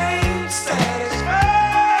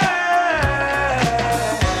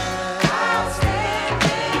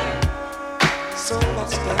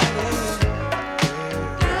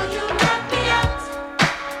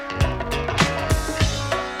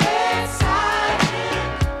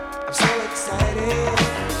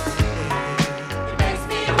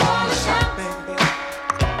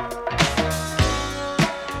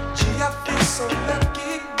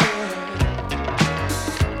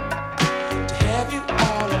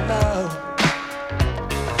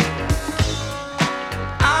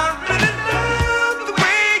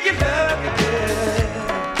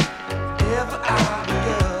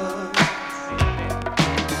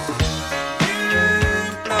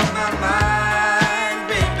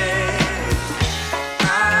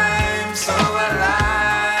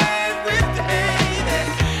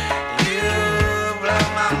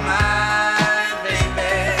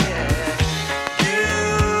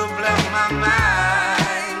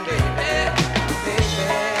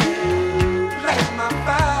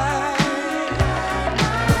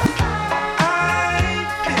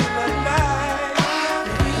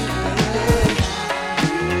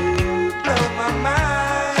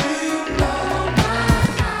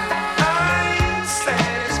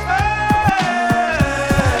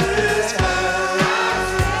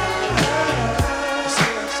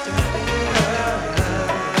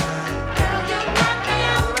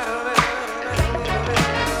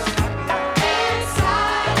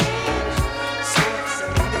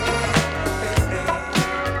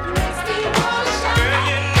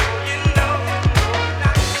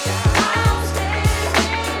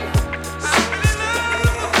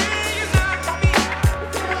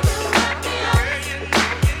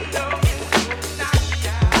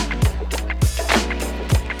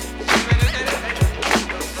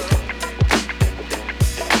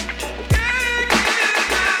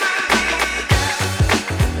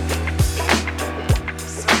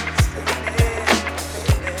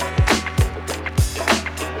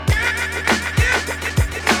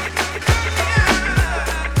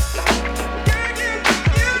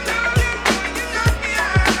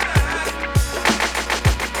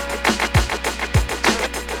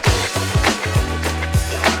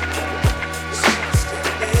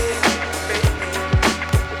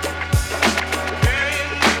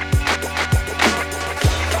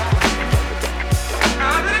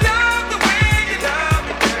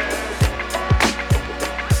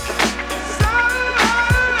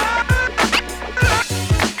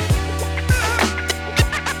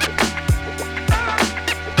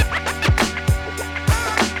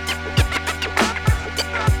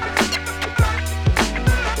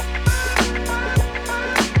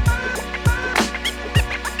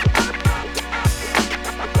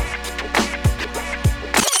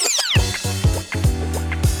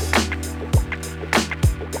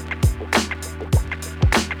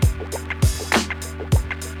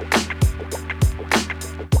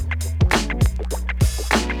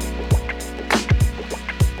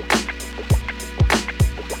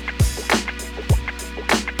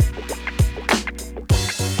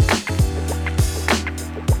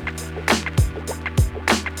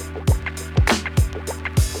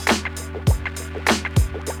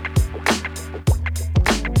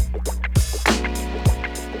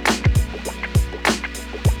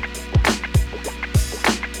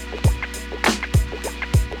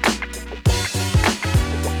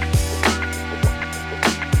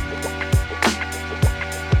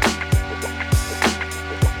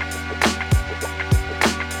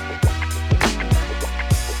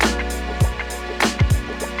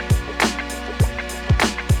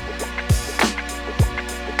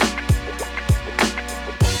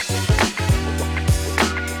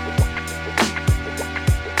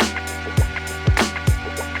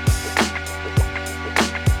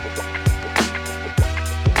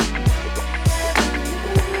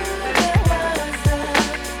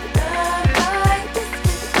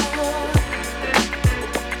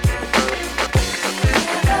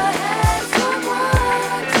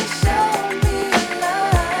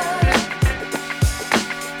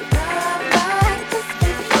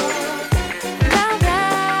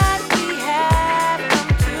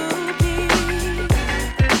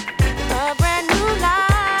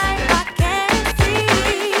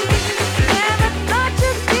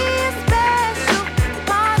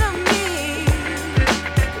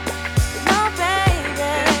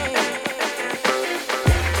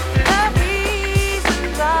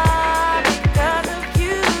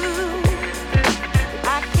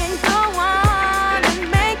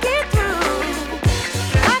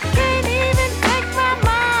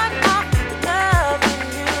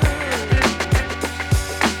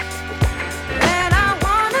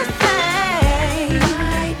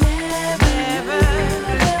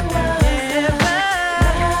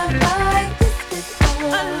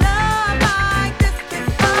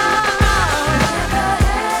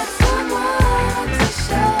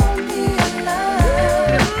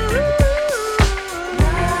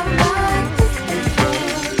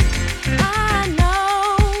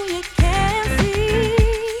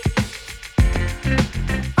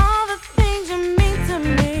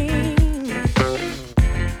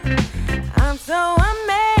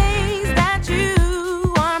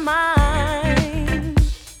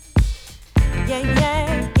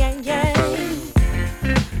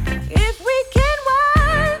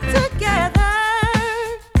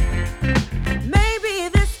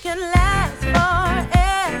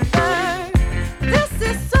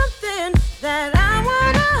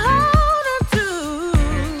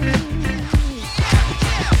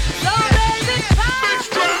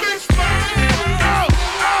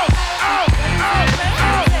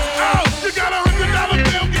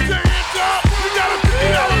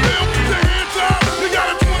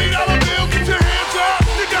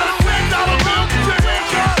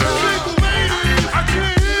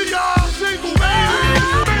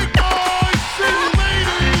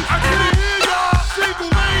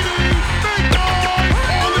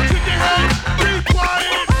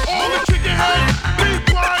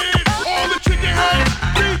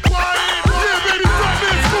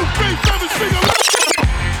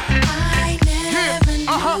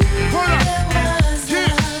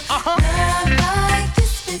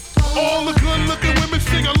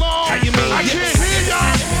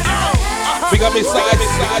 up inside.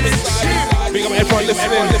 Big up everyone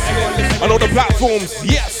listening. On all the platforms,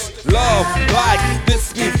 yes. Love like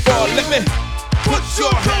this before. Let me put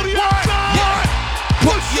your hand. Yeah.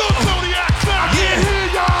 Put your Zodiac side.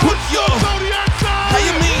 Yeah. Put your Zodiac side. How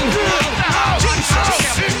you mean? Jesus.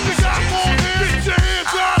 If you got more hair, get your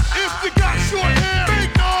hands up. If you got short hair,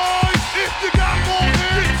 make noise. If you got more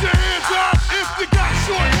hair, get your hands up. If you got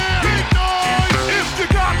short hair, make noise. If you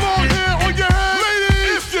got long hair on your head,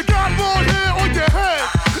 ladies. If you got long hair on your head.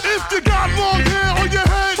 If you got long hair on your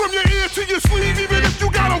head, from your ear to your sleeve, even if you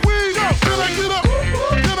got a weave. Can I get up?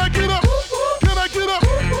 Can I get up? Can I get up?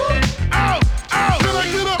 Out, out. Can I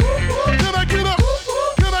get up? Can I get up?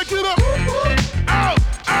 Can I get up? Out,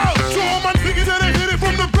 out. To all my niggas that hit it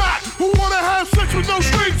from the back, who wanna have sex with no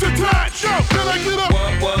strings attached. Yo, can I get up?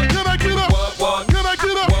 Can I get up? Can I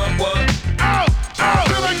get up? Out, out.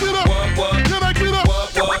 Can I get up? Can I get up?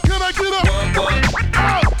 Can I get up?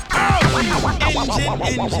 Out, out.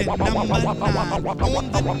 Engine number 9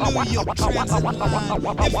 on the New York Transit line.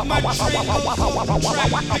 If my train goes on the track,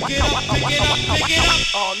 pick it up, pick it up, pick it up.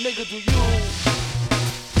 Oh, nigga, do you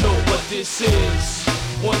know what this is?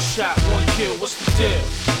 One shot, one kill, what's the deal?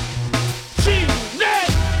 G-Net!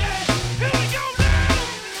 Here we go now!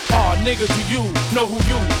 Oh, nigga, do you know who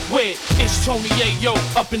you with? It's Tony Ayo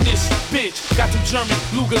up in this bitch. Got them German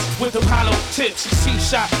Lugers with them hollow tips.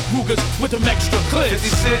 C-shot Rugers with them extra clips. 50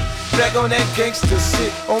 Cent, back on that gangster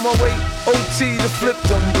shit. On my way, OT to flip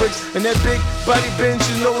them bricks. And that big body bend,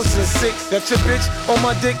 you know it's a 6. Got your bitch on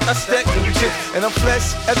my dick, I stack them chicks. And I'm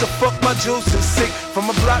flesh as a fuck, my juice is sick. From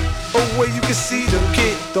a block away, you can see them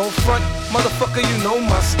kid. Don't front, motherfucker, you know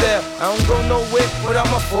my style. I don't go nowhere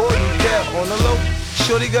without my 40 cap. On the low,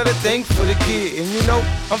 shorty got a thing for the kid. And you know,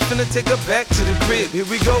 I'm finna take her back to the crib. Here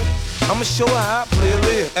we go, I'ma show her how I play a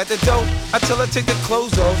live. At the door, I tell her take the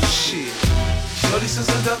clothes off. Shit. Shorty so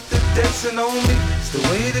seductive, dancing on me. It's the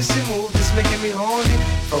way that she moves, it's making me horny.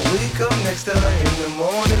 If I wake up next to her in the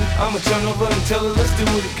morning, I'ma turn over and tell her let's do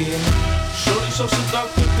it again. Shorty so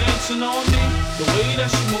seductive, dancing on me. The way that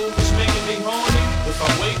she moves is making me horny. If I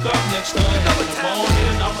wake up next to her in the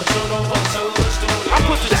morning, I'ma turn over and tell her let's do it again. I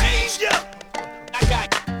put the danger. I got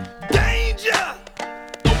danger.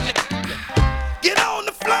 Get on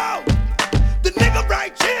the floor. The nigga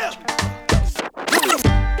right here.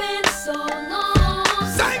 Been so long.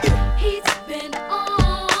 Sing it. He's been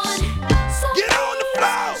on. So get on the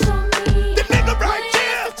floor. show me The nigga right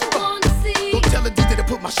here. what you wanna see. Don't tell the DJ to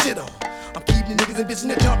put my shit on. I'm keeping the niggas and bitches in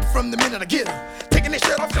the jump from the minute I get them. Taking their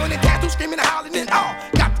shirt off, showing their tattoos, screaming and howling and all.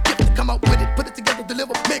 Got the gift to come up with it, put it together,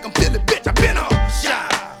 deliver, make them feel it, bitch. I been on.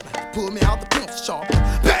 Shine. Pull me out the pencil sharp.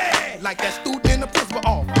 Bang! Like that student in the principal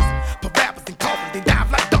office. Put rappers and coffins, they dive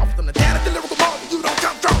like dolphins. On the dance, the lyrical ball, you don't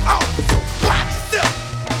come strong off. So watch yourself.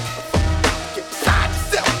 Get beside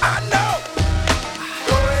yourself, I know.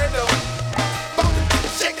 Go ahead, though. Bump it,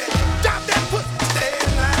 shake that, drop that pussy, stay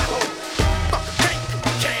in line. Oh, fuck a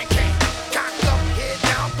can't. Cock up, head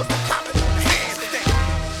down, put the pop it on the hands.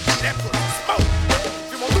 See that pussy smoke. If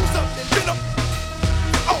you wanna do something, then bend up.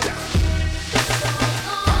 Oh, down.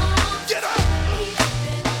 Get up.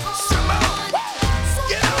 Come on.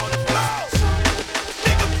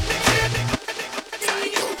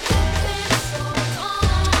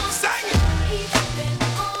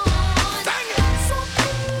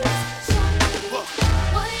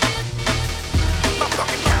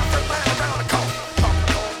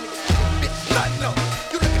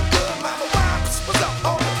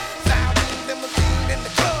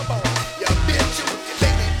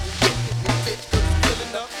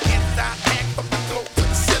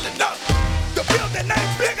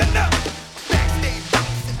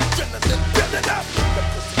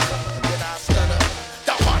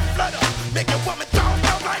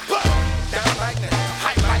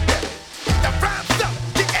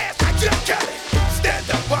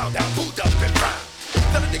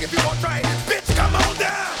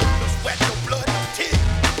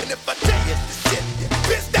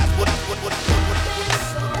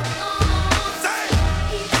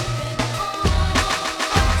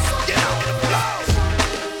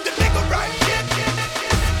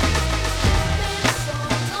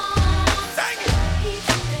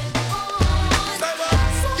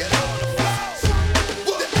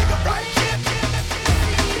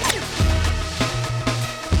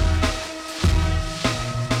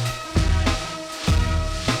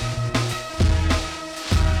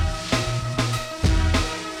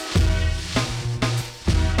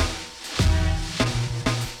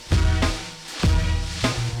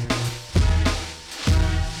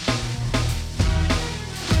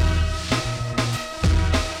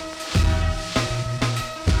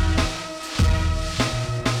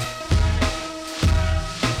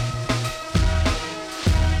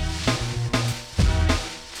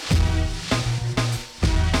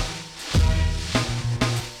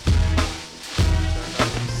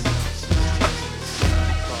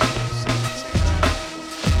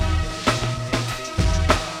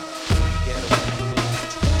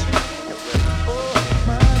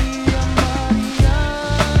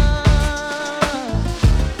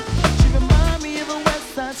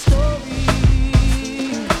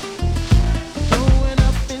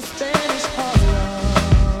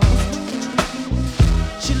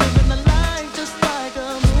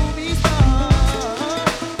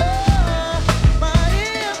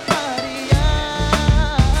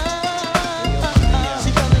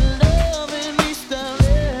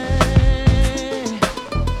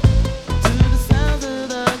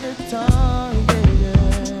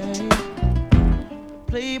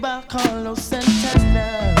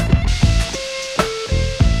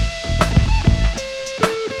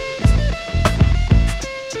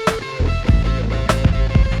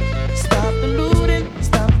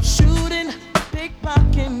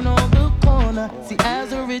 See, as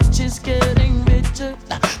the rich is getting richer,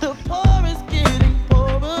 the poor is getting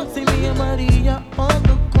poorer. See me and Maria on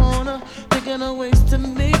the corner, thinking of ways to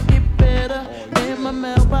make it better. In my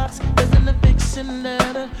mailbox, there's an eviction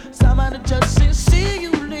letter. Somebody just said, see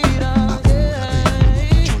you later.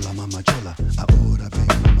 Chola, mama chola, ahora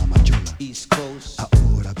vengo, mama chola. East Coast.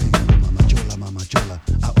 Ahora vengo, mama chola, mama chola.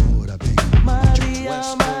 Ahora vengo, mama chola. Maria,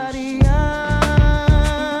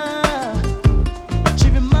 she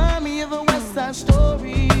remind me of a West Side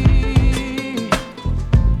Story.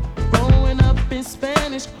 Growing up in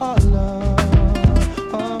Spanish Harlem.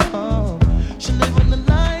 She live on the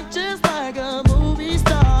line just like a movie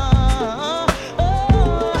star.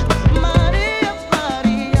 Maria,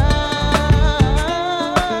 Maria.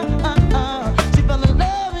 She fell in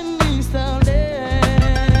love in East LA.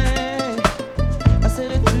 I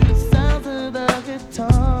said it to the sounds of the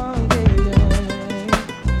guitar,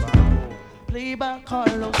 yeah. Played by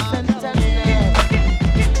Carlos Santana.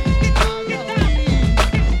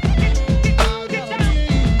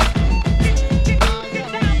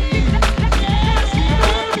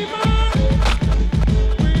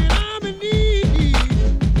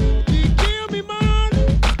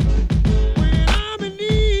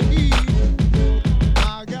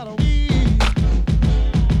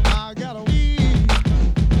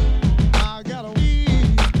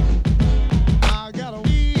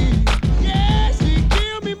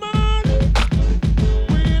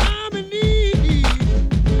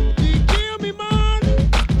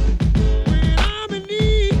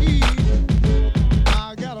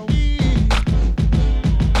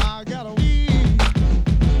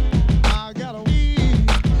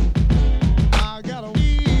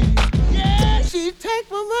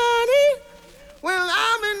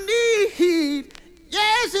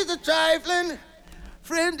 Trifling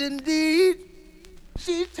friend indeed.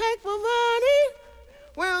 She take my money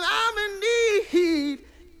when I'm in need.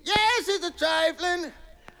 Yes, it's a trifling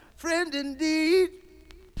friend indeed.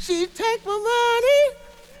 She take my money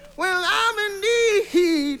when I'm in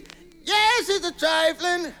need. Yes, it's a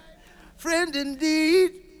trifling friend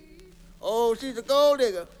indeed. Oh, she's a gold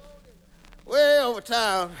digger way over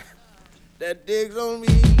town that digs on me.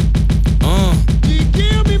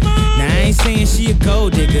 Now I ain't saying she a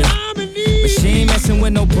gold digger, but she ain't messing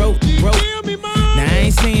with no broke. Now I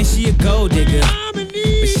ain't saying she a gold digger, but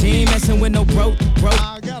she ain't messing with no broke.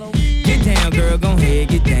 Get down, girl, gon' ahead,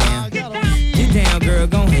 get down. Get down, girl,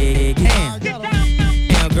 gon' ahead, get down.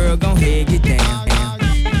 Down, girl, gon' ahead, get down. Down,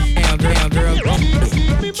 girl,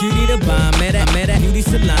 Cutie the bomb, met her beauty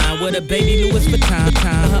salon with a baby Louis Vuitton.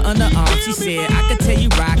 Her underarm, she said, I could tell you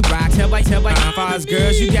rock. Tell by far as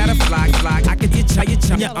girls, you got a flock. I could get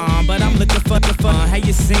your arm, but I'm looking for the fun. Have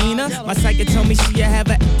you seen her? My psychic told me she'll have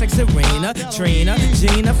a like Serena, Trina,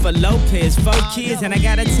 Gina for Lopez, 4 kids, and I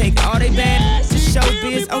gotta take all they bad to show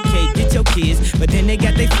biz. Okay, get your kids, but then they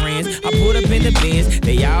got their friends. I pulled up in the Benz,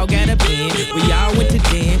 they all got a bin. We all went to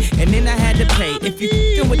den, and then I had to pay. If you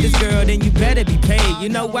f***ing with this girl, then you better be paid. You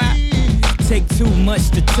know why? Take too much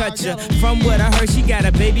to touch her. From what I heard, she got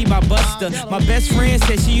a baby by Buster. My best friend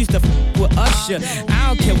said she used to f with Usher. I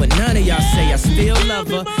don't care what none of y'all say, I still love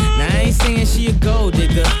her. Now I ain't saying she a gold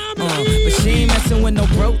digger, but she ain't messing with no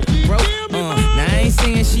broke. Now I ain't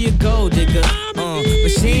saying she a gold digger, but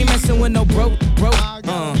she ain't messing with no broke.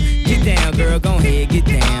 Get down, girl, gon' ahead, get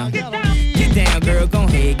down. Get down, girl, gon'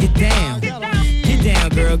 ahead, get down. Get down,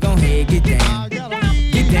 girl, gon' ahead, get down.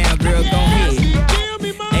 Get down, girl, gon' ahead.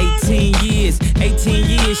 18 years,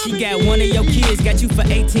 she got one of your kids, got you for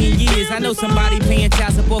 18 years. I know somebody paying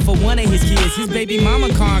child support for one of his kids. His baby mama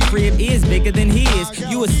car crib is bigger than his.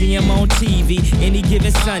 You will see him on TV any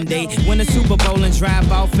given Sunday. Win a Super Bowl and drive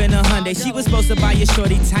off in a Hyundai. She was supposed to buy your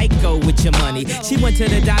shorty Tyco with your money. She went to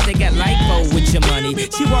the doctor, got lipo with your money.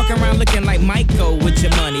 She walking around looking like Michael with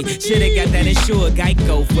your money. Shoulda got that insured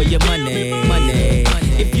Geico for your money.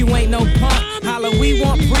 If you ain't no punk, holla, we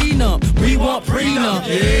want prenup. We want prenup,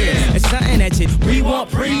 yeah. It's something that you, we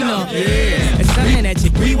want prenup, yeah. It's something that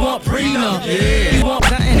you, we want prenup, yeah. We want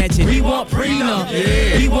something that you, we want prenup,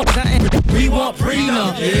 yeah. We want something, we want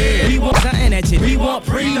prenup, yeah. We want something that you, we want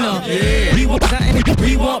prenup, yeah. We want something,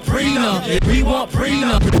 we want prenup, yeah. We want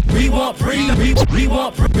prenup, we want prenup, we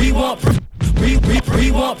want prenup. We want prenup,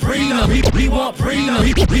 we want prenup, we want prenup,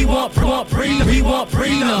 we want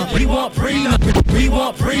prenup, we want prenup,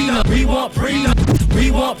 we want prenup, we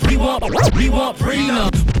want prenup, we want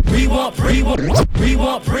prenup, we want prenup, we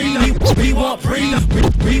want prenup, we want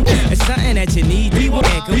prenup, it's something that you need. We want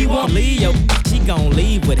Leo, she gon'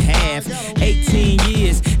 leave with half. 18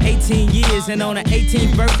 years, and on her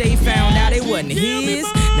 18th birthday found out it wasn't his.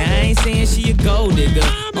 Now I ain't saying she a gold digger,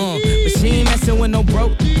 but she ain't messing with no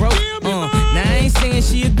broke. Now I I ain't saying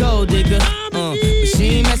she a gold digger, but she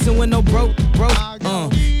ain't messing with no broke.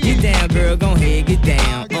 Get down, girl, gon' ahead, get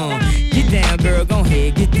down. Get down, girl, gon'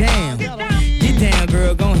 ahead, get down. Get down,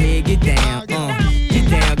 girl, gon' ahead, get down. Get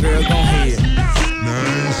down, girl, gon' ahead.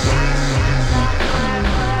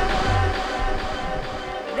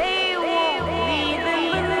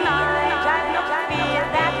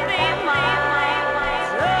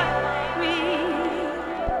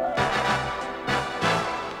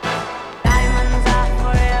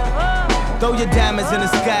 Throw your diamonds in the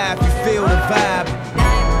sky if you feel the vibe.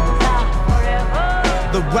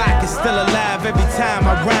 The rock is still alive every time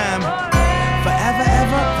I rhyme. Forever,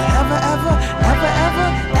 ever, forever, ever, ever, ever,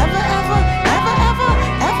 ever, ever, ever, ever,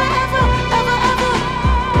 ever, ever, ever, ever.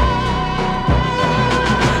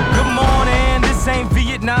 Good morning, this ain't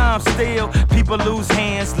Vietnam still. People lose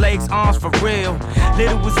hands, legs, arms for real.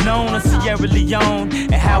 Little was known of Sierra Leone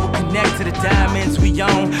and how it connect to the diamonds we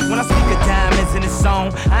own. When I speak of diamonds in this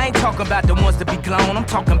song, I ain't talking about the ones to be glown. I'm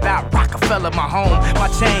talking about Rockefeller, my home, my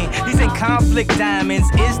chain. These ain't conflict diamonds,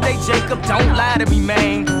 is they Jacob? Don't lie to me,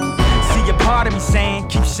 man. See a part of me saying,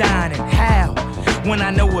 keep shining. How? When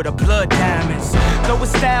I know what a blood diamonds. Though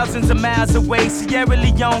it's thousands of miles away, Sierra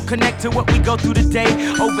Leone connect to what we go through today.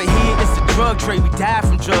 Over here, it's the drug trade. We die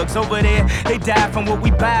from drugs. Over there, they die from what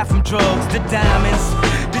we buy from drugs. The diamonds,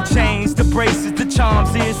 the chains, the bracelets, the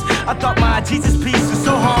charms is. I thought my Jesus piece was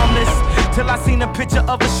so harmless, till I seen a picture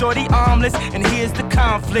of a shorty armless. And here's the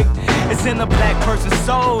conflict. It's in a black person's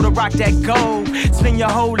soul to rock that gold. Spend your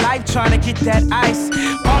whole life trying to get that ice.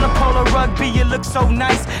 On a polo rugby, you look so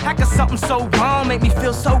nice. How could something so wrong make me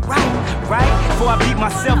feel so right, right? Before I beat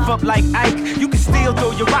myself up like Ike, you can still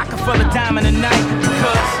throw your Rockefeller diamond tonight.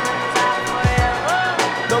 Because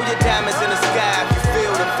throw your diamonds in the sky if you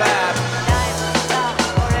feel the vibe.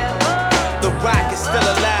 The rock is still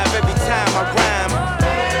alive every time I rhyme.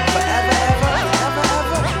 Forever, ever, ever,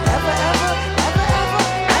 ever, ever, ever,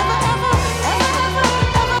 ever, ever, ever,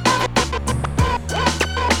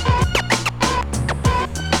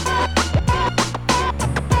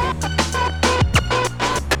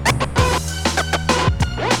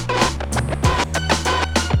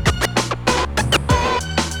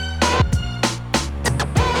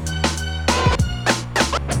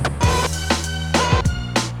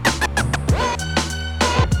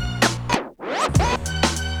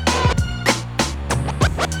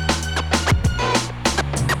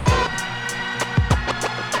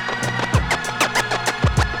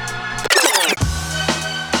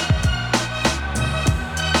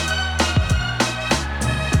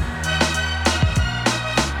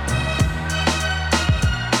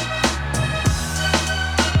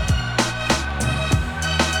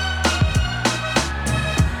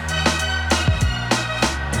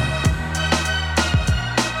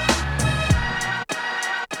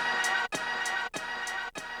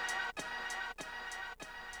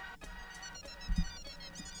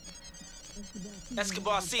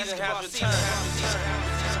 Escobar season has returned.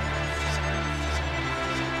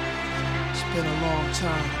 It's been a long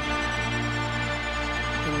time.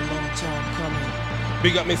 Been a long time coming.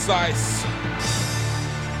 Big up Miss Ice.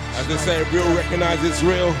 As they say, real recognizes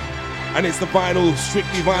real. And it's the vinyl,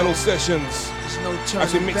 strictly vinyl sessions. No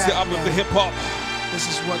as we mix it up with the hip hop. This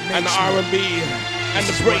is what makes and the R&B and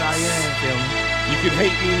the breaks. You can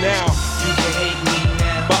hate me now. You can hate me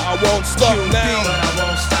now. But I won't stop now. But I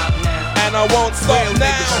won't stop now. And I won't stop now.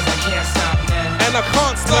 I can't stop now. And I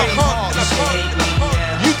can't stop.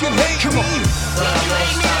 You can hate me. But I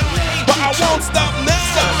won't stop now. But I can't stop.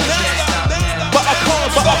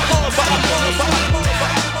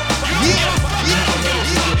 Yeah.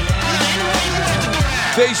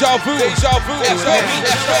 Deja vu.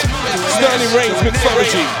 Sterling Reigns,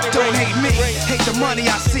 Mixology. Don't hate me, hate the money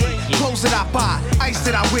I see. Clothes that I buy, ice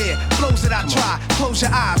that I wear, flows that I try. Close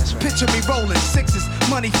your eyes, picture me rolling sixes,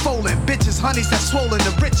 money folding, bitches, honeys that swollen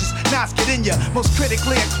the richest. Knots get in ya, most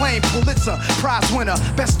critically acclaimed Pulitzer Prize winner,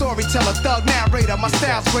 best storyteller, thug narrator. My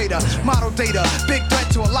style's greater, model data, big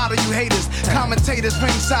threat to a lot of you haters. Commentators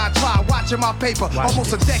ringside try watching my paper,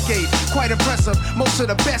 almost a decade, quite impressive. Most of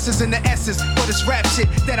the best is in the S's, but it's rap shit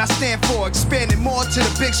that I stand for, expanding more to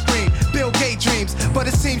the big screen. Bill Gates dreams, but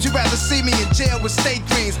it seems you'd rather see me in jail with state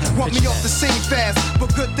greens. Want me off the scene fast,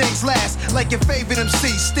 but good things last. Like your favorite MC,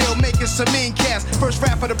 still making some mean cash. First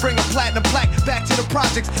rapper to bring a platinum plaque back to the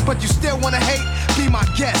projects, but you still wanna hate? Be my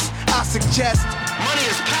guest, I suggest. Money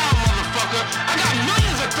is power, motherfucker. I got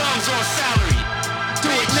millions of thumbs on salary. Do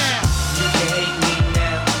it now. You can hate me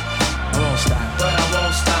now. I won't stop, but I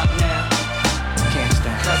won't stop now. Can't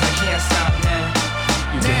stop, cause I can't stop now.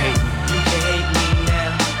 You can hate me. You can hate me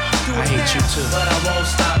now. I hate you too, but I won't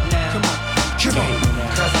stop now. Come on,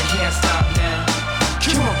 cause I can't stop now.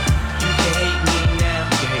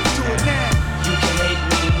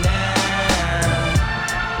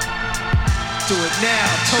 now.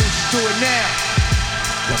 Told you do it now.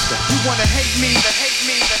 You wanna hate me, to hate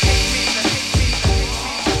me, to hate me, to hate me.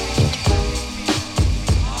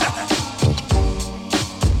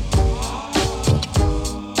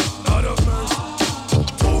 Lord of mercy.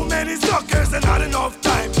 Too many suckers and not enough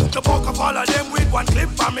time to poke up all of them with one clip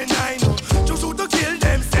from me 9. Just to kill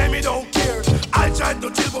them, say me don't care. I tried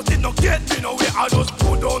to chill, but it no get me nowhere. I just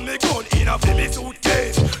put down me gun in a me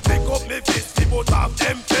suitcase. Pick up me fist, the both of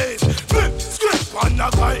them face. Flip, script on a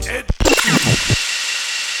guy head.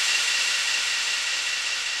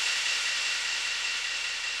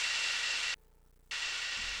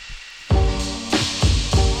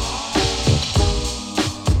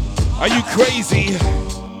 Are you crazy?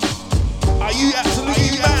 Are you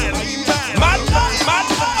absolutely mad? Mad.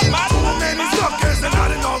 Many suckers and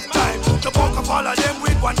not enough time to poke up all of them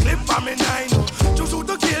with one clip from me 9. Just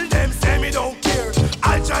to kill them, say me don't care.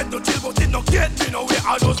 I tried to chill, but it no get me nowhere.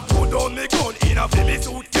 I just put down me gun in a me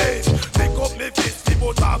suitcase. Pick up me fist, the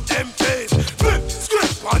both of them face. Flip,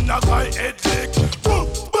 script on a guy head lick. Boom,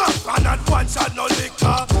 back, and not one shot no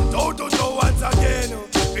liquor. Toe to toe once again.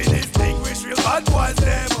 We distinguish real bad boys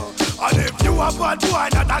them. And if you a bad boy,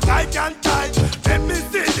 not a guy can tie. Let me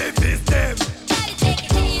see the fist them.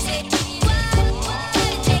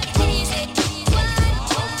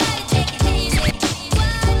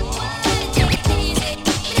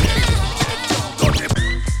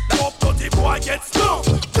 Dirty boy get snow.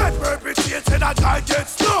 That perpetrate say that guy get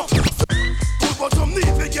snow. Good but some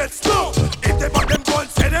need to get snow. If they put them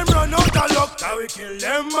guns, say them run out of luck. Now we kill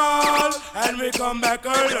them all and we come back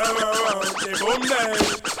alone. They boom them.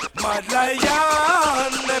 Mad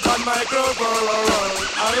lion, they on microphone.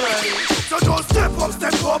 Alright. So just step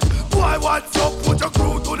up. Boy, what's up? Put your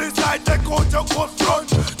crew to the side, take out your coat front.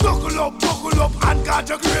 Buckle up, and guard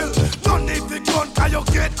your grill. No need to gun, cause you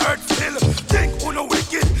get hurt still. Think who no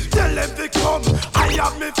wicked, tell them to come. I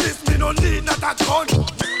have me fist, me no need not a gun.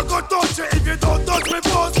 Go touch you if you don't touch me,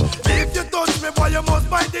 boss. If you touch me, boy, you must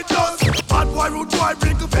find the dust. Bad boy, rude boy,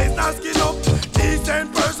 wrinkle face, and skin up.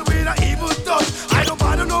 Decent person with an evil touch. I don't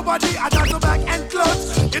bother nobody, I got to back and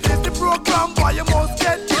clutch. It is the program, boy, you must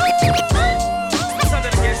get it. Some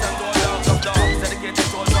dedication to all dogs of dogs, dedicated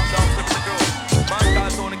to all dogs of the crew. Man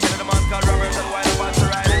called Tony, killer, the man called Robert, and while the pants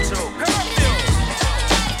are riding through.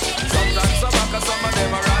 Sometimes some back, some of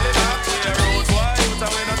them are rallying back. We are road wide, youth,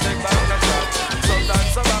 and we don't take back the shot.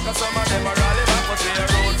 Sometimes some back, some of them are rallying back, but we are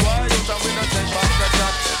road wide, youth, and we don't take back the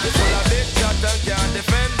shot. You full of big chat and can't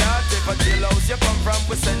defend that. If a jailhouse you come from,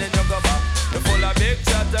 we sending you go back. You full of big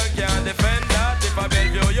chat and can't defend that. If a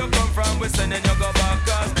Bellevue you come from, we sending you go back.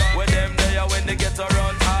 Cause when them there, when they get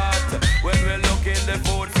around hot. When we look in the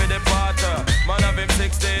food for the potter. Man have him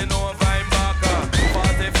 16 over him back.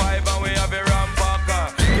 45 and we have a rampacker.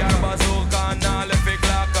 Car bazooka and all if it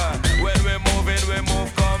clacker. When we moving, we move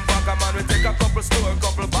come back. Man we take a couple store,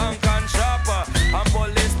 couple bank and shopper. And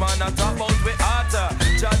policeman a top out we hotter.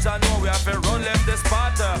 Judge I know we have to run left the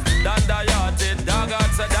spotter. Dan the yachted, dog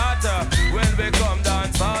out the data. When we come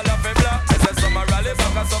dance all of it black. I say some a rally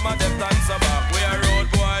back and some of them dance back. We a road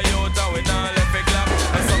boy youth and we not left it clap.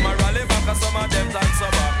 And some a rally back and some of them dance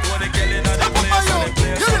back. When they killing at the place and the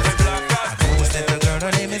place on the black. I know this little girl,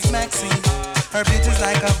 her name is Maxine. Her beauty's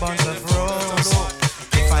like a bunch of roses.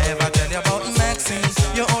 If I ever tell you about Maxine,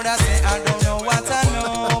 you older say I don't know what I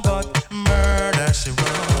know, but murder she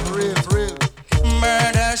wrote. Real.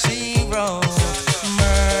 Murder she wrote.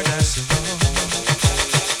 Murder she wrote.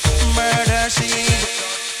 Murder she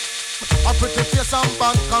wrote. A pretty face and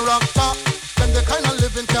bad character. Them the kind of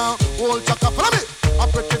living can hold chaka. Follow me. A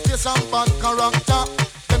pretty face and bad character.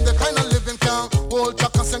 Them the kind of living can hold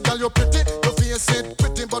chaka. Say girl you pretty, your face it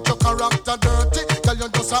pretty, but your character dirty. Girl you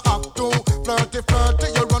just a act too flirty.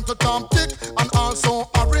 You run to Tom Dick and also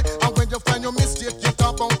hurry. And when you find your mistake, you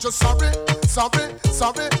talk about you sorry.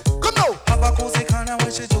 Come now. Have a cozy corner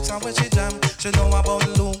where she jokes and where she jam. She know about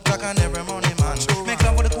Luke Jack and every money man. Make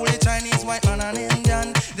love with the coolie Chinese, white man and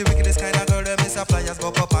Indian. The wickedest kind of girl that miss a flyers go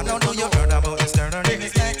up and down. Know you heard about this girl, her name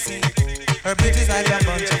is Maxine. Her beauty's like a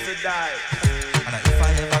bunch of. And if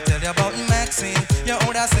I ever tell you about Maxine, you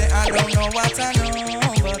older say I don't know what I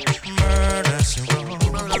know, but murder she wrote.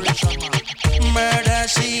 Murder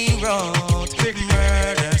she wrote.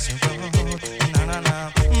 Murder she wrote.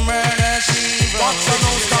 Na. Murder she wrote. What's the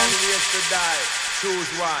most young ways to die?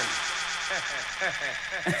 Choose one.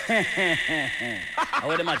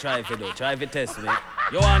 What am I trying to do? Try to test me.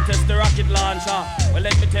 You want to test the rocket launcher? Well,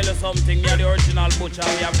 let me tell you something. You're the original butcher.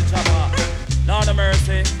 We have the chopper. Lord of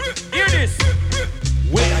mercy. Hear this.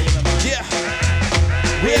 Where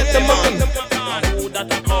the man? Who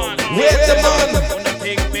that a come? Where the man? Gonna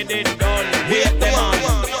take me dead gun. Where the man?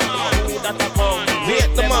 Who that a come?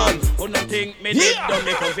 Who no think me did done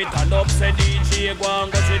me come fit turn up. Say DJ go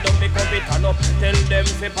and go sit down me come fit turn up. Tell them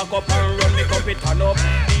fi pack up and run me come fit turn up.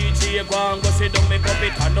 DJ go and go sit down me come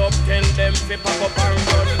fit turn up. Tell them fi pack up and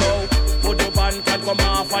run now. Put up and can come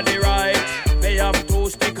off on the right. They have two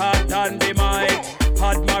stick hard and the mic.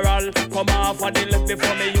 Admiral, come off of the left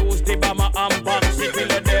before me use the bomber and box it till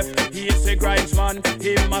the death. He's a grindsman,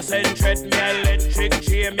 him a send threat. Me electric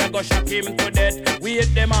chain, me go shock him to death. Wait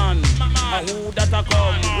the man, who that a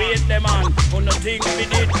come? Wait the man, who no think we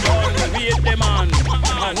did done? Wait the man,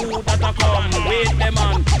 who that a come? Wait the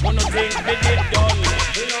man, who no think we did done?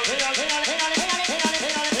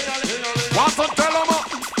 Want to tell them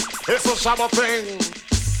it's a Shabba thing,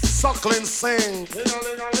 suckling sing.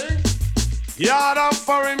 Yard and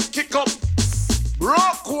for him kick up,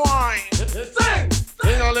 rock wine. Sing,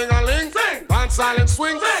 ding-a-ling-a-ling, sing, dance silent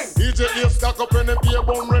swing, sing. DJ is stuck up in the beer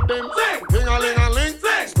bone rhythm, sing, ding-a-ling-a-ling,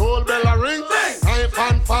 sing, school bell a ring, sing, knife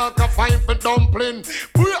and fork a fine for dumpling.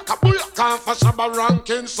 Booyaka for Shabba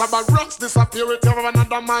ranking, Shabba rocks disappear with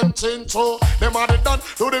another man change. So them are the done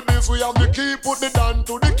to the biz, we have the key, put the down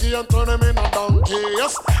to the key and turn them in a donkey.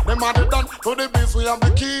 Yes, them are the done to the biz, we have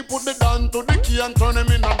the key, put the down to the key and turn them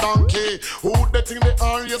in a donkey. Who they think they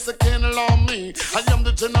are? Yes, they can't allow me. I am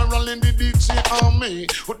the general in the DJ army.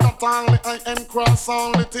 With not only I am cross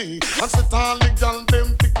only T. And sit all the gal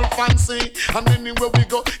them tickle fancy. And anywhere we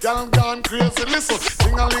go, gal gone crazy. Listen,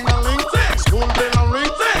 ding-a-ling-a-ling, school bell a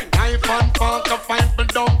ring, knife and fork a fight for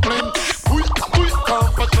dumpling.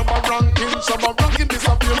 Come for Shabba ranking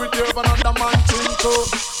disappear with you, but another man change too.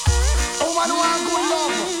 Woman who want good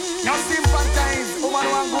love, now sympathize. Woman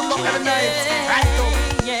who want good love every night. Right up.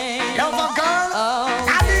 Love a girl,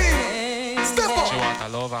 Daddy, step up. She want a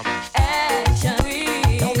lover, man. Action.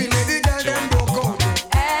 Don't be lady girl, them broke out.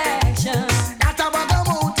 Action. That a bag of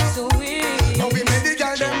mouth. Sweet. Don't be lady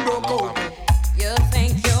girl, them broke out. You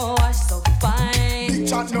think you are so fine. Big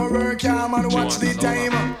chat no work, yeah, man, watch the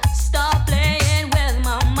time. Stop playing with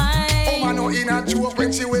my mind. Oh, man, no in a joke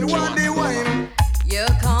when she will want the wine. You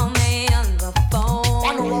call me on the phone.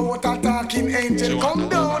 I know what a talking angel come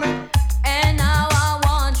down. And now I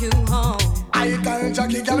want you home. I tell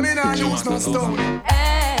Jackie, girl, me nah use no stone.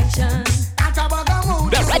 Action. That a bag of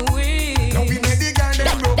mouth. Sweet. Don't be lady girl,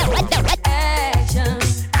 them broke out. Action.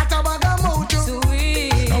 That a bag of mouth.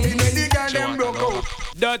 Sweet. Don't be lady girl, them broke out.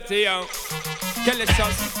 Dirty young, kill it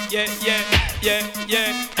sauce, yeah.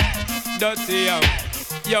 Dirty young,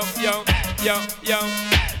 yo.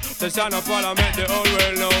 The son of Parliament, the whole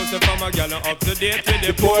world knows. If I'm a gal up to date with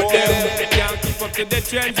the port them, can't keep up to the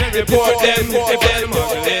trends and report them. If I'm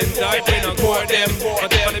a inside, we don't court them.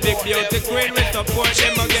 But if I'm the big beauty queen, we support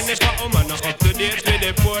them. Again, if I'm not up to date with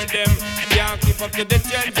the port them, can't keep up to the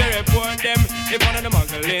trends and report them. If I'm the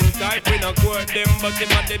muggle inside, we don't court them. But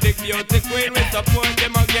if I'm the big beauty queen, we support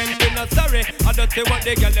them. Again, we not sorry. I don't say what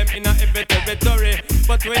they get them in a every territory.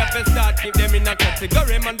 But we have to start keep them in a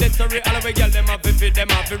category. Mandatory, all of we get them up if them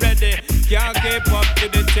have to ready. Can't keep up to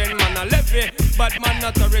the trend, man, I left it. But man,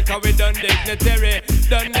 not sorry, cause we done dignitary.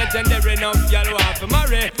 Done legendary, enough, y'all who have to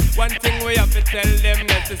marry. One thing we have to tell them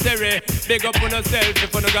necessary. Big up on yourself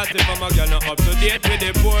if you no got it from a girl, not up to date with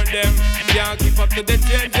the poor them. Can't keep up to the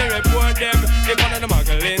trend, you report them. If one of the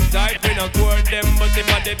muggle inside, we not court them. But if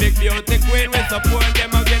I'm the big beauty queen, we support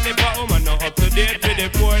them. Again, if a woman not up to date with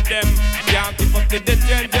the poor them. Can't keep up to the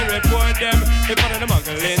trend, you report them. If one of the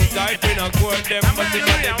muggle inside, we not court them. But if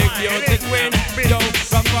I'm the big beauty queen, don't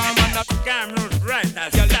perform and not come right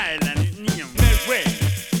as your style and name make way.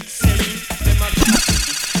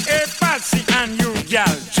 Hey, Patsy and you,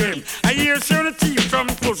 gal, trim. I hear some of the teeth from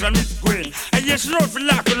close from Miss Gwen. I hear she not for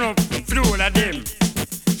locking up through all of them.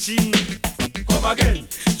 See, come again.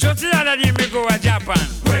 Just the other day me go to Japan.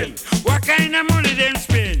 When? What kind of money them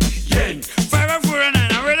spend? Yen. 5 or 4 and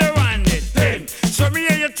 9, where they want it? 10. So me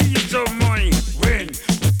hear your teeth some money. When?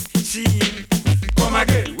 See, come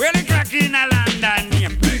again. Where the crack in a London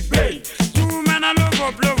name? Big Ben. 2 man a love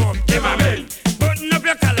up, them a men. Button up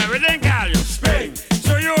your collar, where they call you? Spain.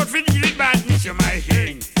 So you out for deal with badness, you my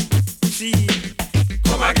king. See,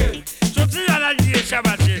 come again. So the other day,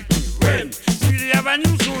 Shabba take me. When? See, they have a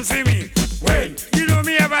new soul for me. When? You know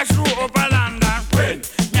me have a show up a London. When?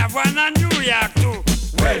 Me have one in New York too.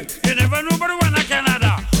 When? You never know but one in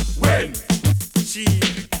Canada. When? See,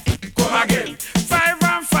 come again. 5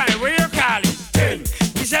 and 5, where you call it? 10.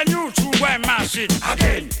 It's a new true boy machine.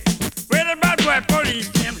 Again. Where the bad boy police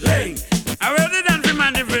name? Lane. I where the dance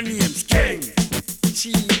man different names? King.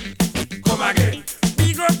 See, come again.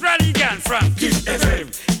 Big up Radigan from Kiss FM.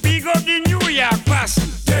 Big up the New York pass.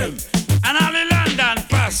 Them. And all the London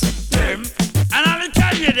pass. Them. And all the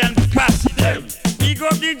Canadian pass. Them. Big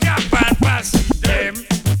up the Japan pass. Them.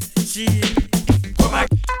 See, Come on.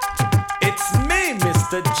 It's me,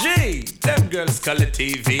 Mr. G. Them girls call it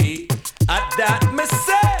TV. At that me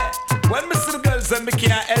say. When me see the girls and me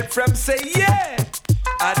can't help from say yeah.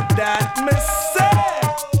 At that me say.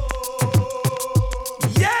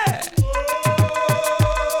 Yeah.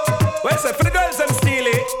 Well, say for the girls I'm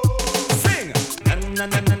stealing. Sing. Na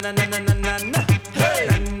na na na na na na na na. Hey.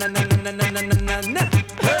 Na na na na na na na na na.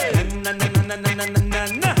 Hey. Na na na na na na na na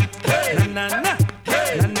na. Hey. Na na na.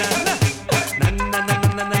 Hey. Na na na. Na na na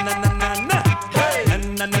na na na na na na. Hey. Na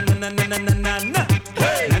na na na na na na na na.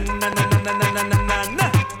 Hey. Na na na na na na na na na.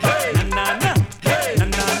 Hey. Na na na. Hey. Na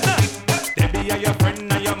na na. Baby, are your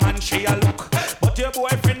friend or your man? She a look, but your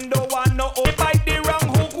boyfriend don't want no hook. Bite the wrong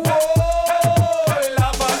hook. Whoa,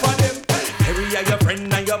 love her for them. Baby, are your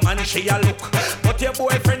friend or your man? She a look, but your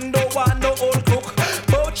boyfriend don't want no old cook.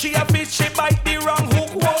 But she a bitch, she bite the wrong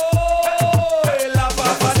hook. Whoa, love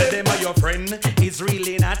her for them. Are your friend is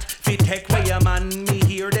really not fit. Take away your man, me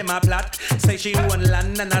hear them a plot. Say she one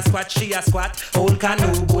land and a squat, she a squat. Old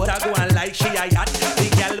canoe boat a go and like she a yacht. The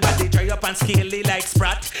girl body dry up and scaly like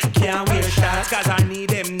sprat. Can't wear shorts cause I need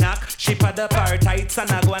them knock. She pad up her tights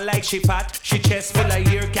and a go and like she fat. She chest full of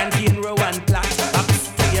ear can gain row and plaque. Up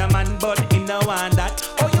to your man but he no want that.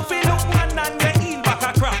 Oh you feel look man and your heel back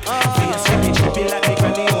a crack. Face when me trippy like the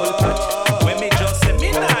granny old cat. When me just say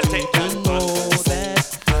me not take that.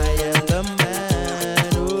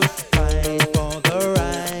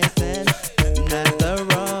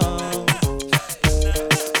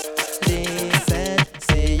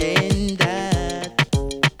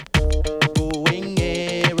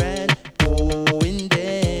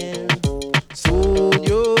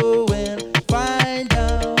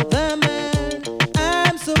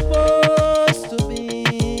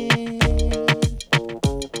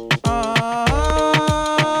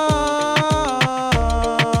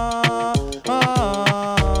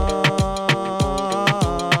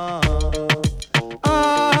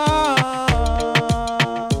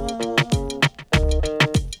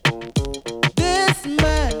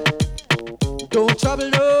 Don't trouble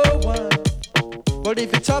no one, but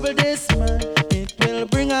if you trouble this man, it will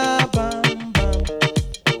bring a bam bam.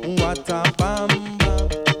 What a bam bam,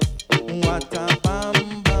 what a bam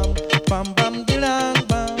bam, bam bam dilang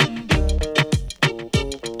bam bam,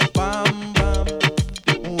 bam bam,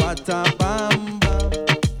 what a bam bam.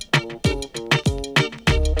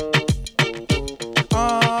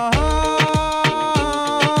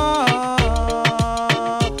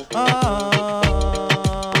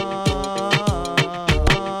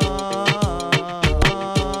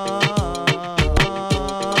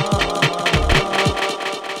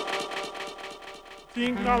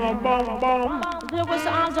 Look what's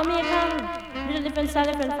all Jamaican, little different style,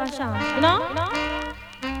 different fashion, you know?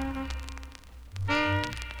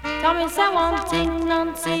 Tell me say one thing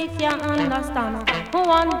Nancy can't understand.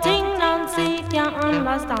 One thing Nancy can't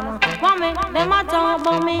understand. What make them a talk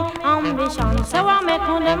about me ambition? Say what make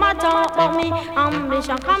them a talk about me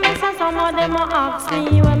ambition? Come and say some of them a ask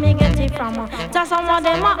me where me get it from. Tell some of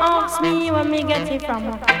them a ask me where me get it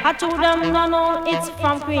from. I told them no no it's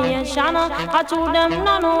from creation. I told them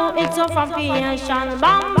no no it's from creation.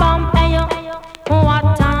 Bam bam hey yo,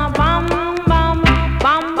 what a bam bam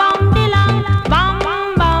bam bam dilang bam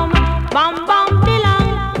bam bam bam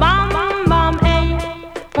dilang bam bam hey,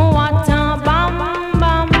 what a bam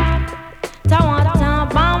bam ta what a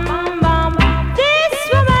bam bam. This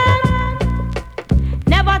woman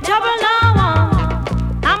never trouble no one.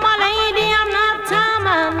 I'm a lady, I'm not a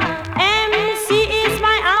man. MC is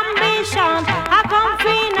my ambition. I come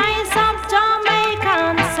free nice up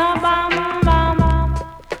Jamaican. So bam bam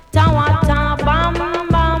ta what a bam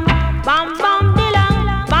bam bam bam dilang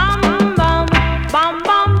bam bam bam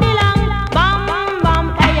bam dilang bam bam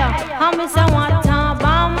hey yo. And me say what a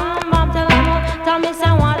bam bam. Tell me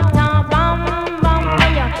say what a bam bam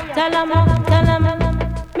hey yo. Tell 'em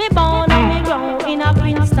me born and me grow in a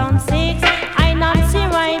Princeton 6. I Nancy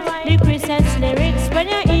write the Christmas lyrics. When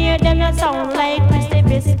you hear them you sound like Christy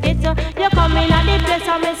Biscuit. You come in at the place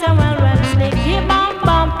and me say well slick. Bam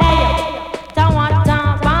bam hey yo. Ta what a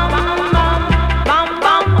bam bam bam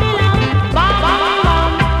bam dilang bam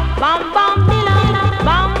bam bam bam dilang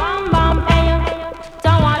bam bam hey yo.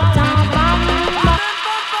 Ta what a bam bam.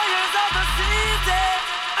 Vampires of the season,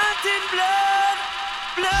 hunting blood,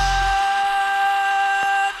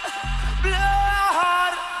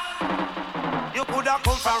 blood. You coulda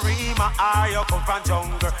come from Rima or you come from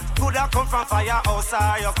jungle. Coulda come from firehouse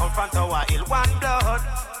or you come from Tower Hill. One blood,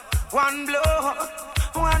 one blood,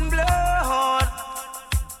 one blood.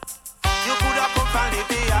 You coulda come from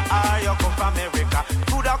Libya or you come from America.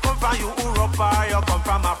 Coulda come from Europe or you come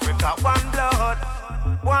from Africa. One blood,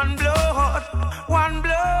 one blood, one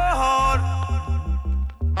blood.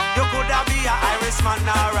 You coulda be a Irishman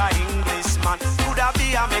or a Englishman, coulda be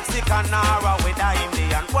a Mexican or a whether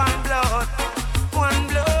Indian. One blood, one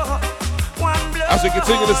blood, one blood. As we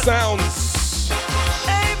continue the sounds,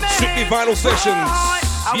 Strictly Vinyl Sessions.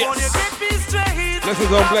 Yes.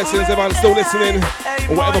 Blessings on blessings. Everyone still listening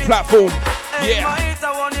on whatever platform. Yeah.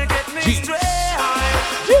 Jeez.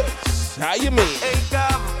 How you mean?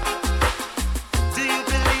 Do you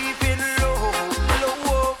believe in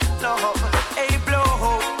love? Love. Hey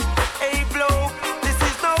blow. This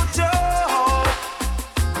is no joke.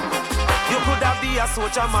 You coulda be a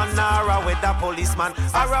soldier man or a weather policeman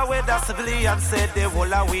or a weather civilian. Said they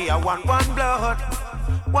will away a one blood.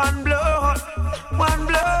 One blood, one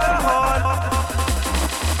blood.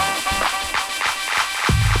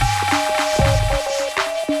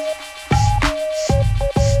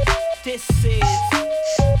 This is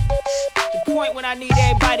the point when I need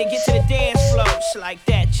everybody to get to the dance floor. It's like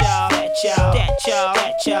that, y'all. That, y'all. That, y'all.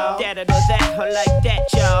 That, y'all. That, or that, or like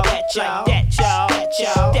that, y'all. That, y'all. That, y'all. That,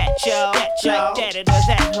 y'all. That, y'all. That, y'all. That, or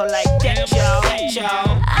that, or like that, y'all. That,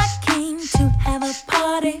 y'all. I came to have a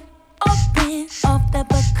party. Open off the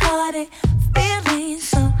Bacardi, feeling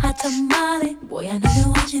so hot tamale. Boy, I know you're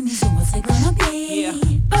watching me, so what's it gonna be? Yeah.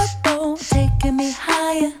 Purple taking me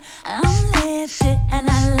higher. I'm lifted and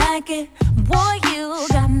I like it. Boy, you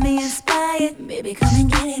got me inspired. Baby, come and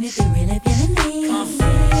get it if you're really feeling me.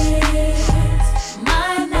 It's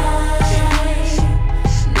my night.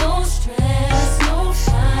 No stress, no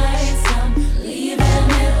fights. I'm leaving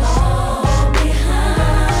it all behind.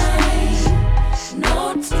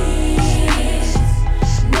 No tears,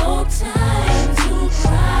 no time to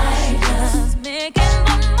cry. Just making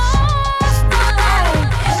the most of life.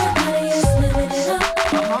 Everybody is living it up.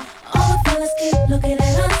 All the fellas keep looking at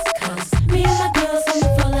us. 'Cause me and my girls on the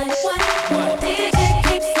floor like what? DJ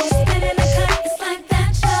keeps on spinning the cut. It's like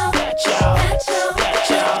that, y'all. That, y'all. That, y'all. That,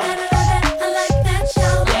 y'all. I like that,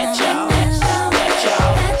 y'all. That, y'all. That, y'all. That,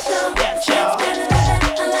 y'all. That, y'all. I like that, y'all.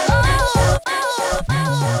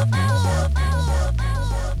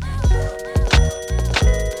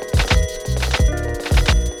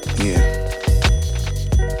 Yeah.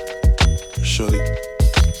 Shorty,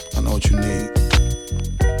 I know what you need.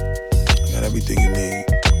 I got everything you need.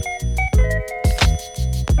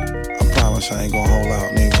 I promise I ain't gonna hold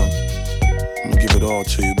out, nigga. I'm gonna give it all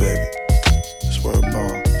to you, baby. Swear to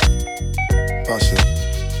God. Bust it.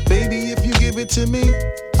 Baby, if you give it to me,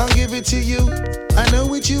 I'll give it to you. I know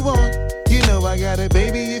what you want. You know I got it,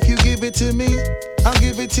 baby. If you give it to me, I'll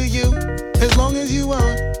give it to you. As long as you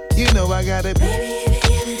want, you know I got it. Baby, if you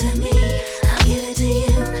give it to me, I'll give it to you.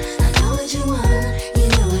 I know what you want, you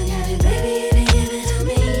know I got it. Baby, if you give it to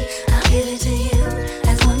me, I'll give it to you.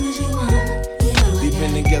 As long as you want, you know I We've got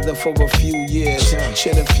been it. together for a few years,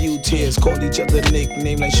 shed a few tears, called each other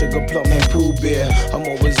nicknames like Sugar Plum and Pooh Bear. I'm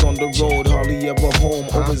always on the road, hardly ever home.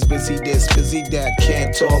 Always busy this, busy that,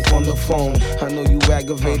 can't talk on the phone. I know you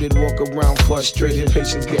aggravated, walk around frustrated,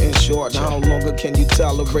 patience getting short. How longer can you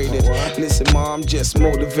tolerate it? Listen, ma, I'm just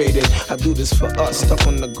motivated. I do this for us, stuck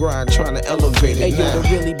on the grind, trying to elevate it. Hey, yo, to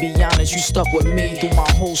really be honest, you stuck with me through my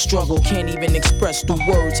whole struggle. Can't even express through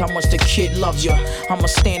words how much the kid loves you. I'ma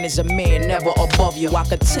stand as a man, never above you. I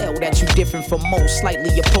could tell that you different from most,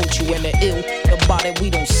 slightly approach you in the ill. About it, we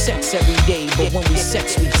don't sex every day, but when we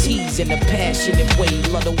sex, we tease in a passionate way.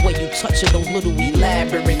 Love the way you touch it, those little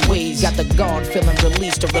elaborate ways. Got the guard feeling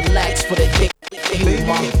released to relax for the day.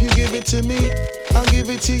 Baby, if you give it to me, I'll give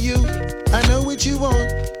it to you. I know what you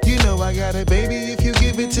want, you know I got it. Baby, if you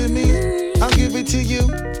give it to me, I'll give it to you.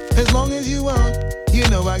 As long as you want, you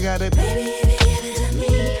know I got it. Baby, if you give it to me,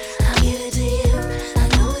 I'll give it to you. I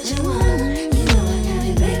know what you want, you know I got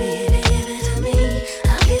it. Baby, if you give it to me,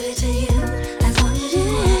 I'll give it to you. As long as you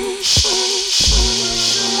want.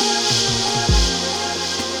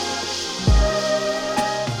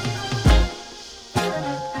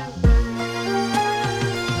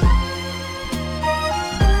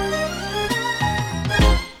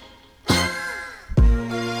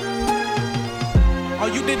 Oh,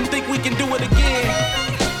 you didn't think we can do it again?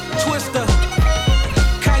 Twister,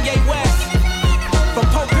 Kanye West, from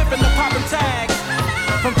Pope Pippin to poppin' tags,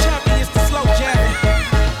 from champions to slow jamming.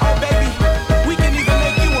 Oh, baby, we can even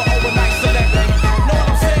make you an overnight celebrity. Know what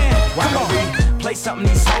I'm saying? Come on. Play something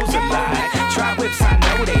these hoes are like. Try whips, I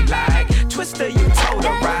know they like. Twister, you told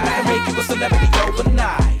her right. Make you a celebrity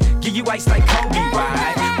overnight. Give you ice like Kobe,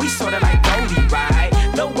 right? We sorta like Goldie, right?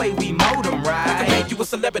 The way we mold them, right? Make you a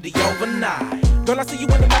celebrity overnight. Girl, I see you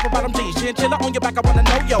in the map bottom jeans. Chinchilla on your back, I wanna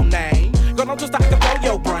know your name. Girl, I'm just I can blow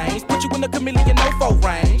your brains. Put you in the chameleon no-fo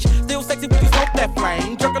range. Still sexy when you smoke that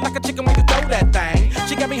flame. Jerking like a chicken when you throw that thing.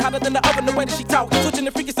 She got hotter than the oven, the way that she talk. Switching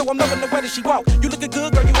the freaky, so I'm loving the way that she walk. You looking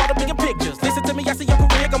good, girl, you ought to be in pictures. Listen to me, I see your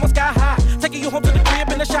career going sky high. Taking you home to the crib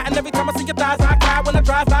in the shot, and every time I see your thighs, I cry when I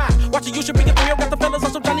drive by. Watching you should be a thrill, got the fellas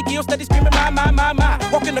on some Johnny Gill, steady screaming, my.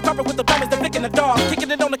 Walking the carpet with the dummies, the flicking the dog.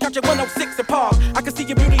 Kicking it on the couch at 106 and Park. I can see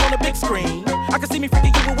your beauty on the big screen. I can see me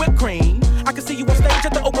freaking you with whipped cream. I can see you on stage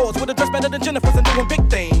at the awards with a dress better than Jennifer's and doing big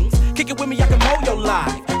things. Kick it with me, I can mold your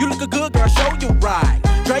life. You look a good girl, show you right.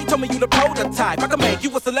 Dre told me you the prototype. I can make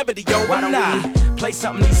you a celebrity, yo. Why don't we play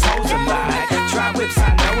something these hoes are like? Try whips,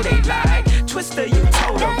 I know they like. Twister, you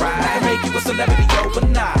told her right. I can make you a celebrity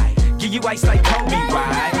overnight. Give you ice like Kobe,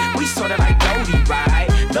 right? We sorta like Goldie, right?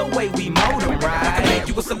 The way we mold them, right? I can make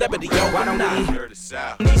you a celebrity overnight. Why don't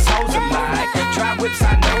we these hoes are like? Try whips,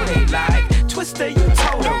 I know they like. Twister, you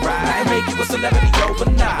told her right. I can make you a celebrity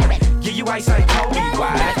overnight. Give you ice like Kobe,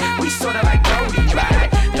 right? We sorta like Goldie, right?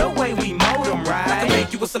 The way we mold them, right? I can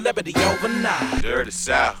make you a celebrity overnight. Dirty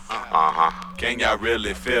South, can y'all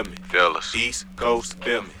really feel me? Feel us. East Coast,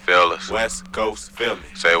 feel me. Feel us. West Coast, feel me.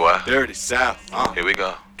 Say what? Dirty South, Here we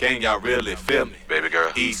go. Can y'all really feel me? Baby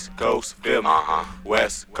girl. East Coast, feel me.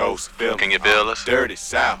 West Coast, feel me. Can you feel us? Dirty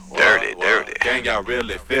South. Dirty. Can y'all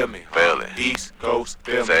really feel me? Feel it. East Coast,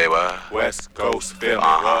 feel me. Say what? West Coast, feel me.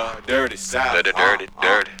 Dirty South.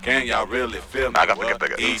 Dirty. Can y'all really feel me? I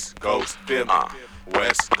got East Coast, feel me.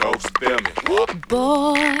 West Coast, feel me.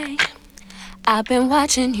 Boy, I've been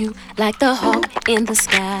watching you like the hawk in the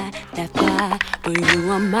sky that fly, but you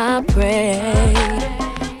are my prey.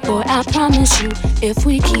 Boy, I promise you, if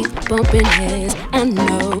we keep bumping heads, I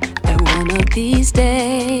know that one of these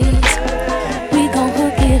days we gon'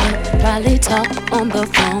 hook it up, probably talk on the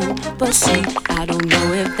phone. But see, I don't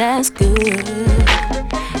know if that's good.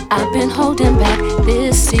 I've been holding back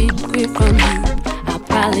this secret from you. I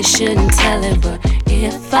probably shouldn't tell it, but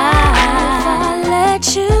if I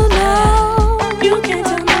let you know, you can't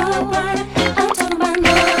tell nobody. I'm talking about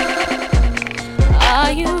no.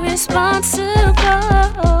 Are you responsible?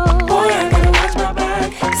 Boy, I gotta watch my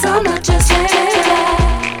back, 'cause I'm not just your dad.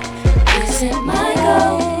 Is it my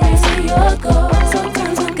goal? Is it your goal?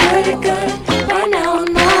 Sometimes I'm good. Right now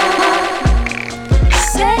I'm not.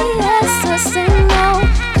 Say yes or say no,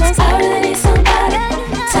 'cause I really need somebody.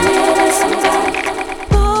 Tell me if there's somebody.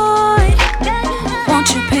 Boy, won't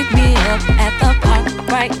you pick me up at the park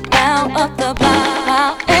right now up the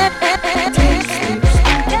block?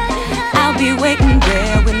 I'll be waiting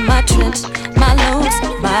there with my trench, my loads,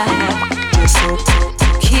 my hat, just so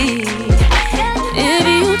key. If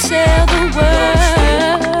you tell the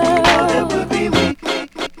world,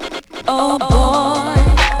 oh boy,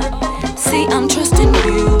 see I'm trusting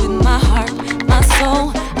you with my heart, my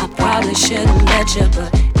soul. I probably shouldn't let you, but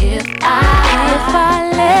if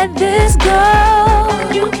I let this go,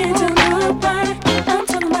 you can't tell nobody. I'm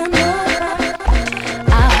talking about nobody.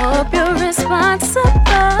 I hope you're responsible.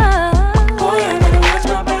 Boy, I gotta watch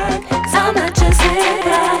my back, 'cause I'm not just here.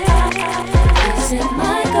 Is it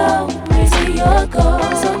my goal? Is it your goal?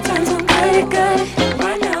 Sometimes I'm good.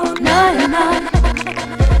 Right now I'm not.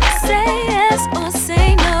 Say yes or say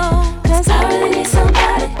no, 'cause I really need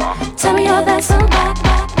somebody. Tell me you're that somebody.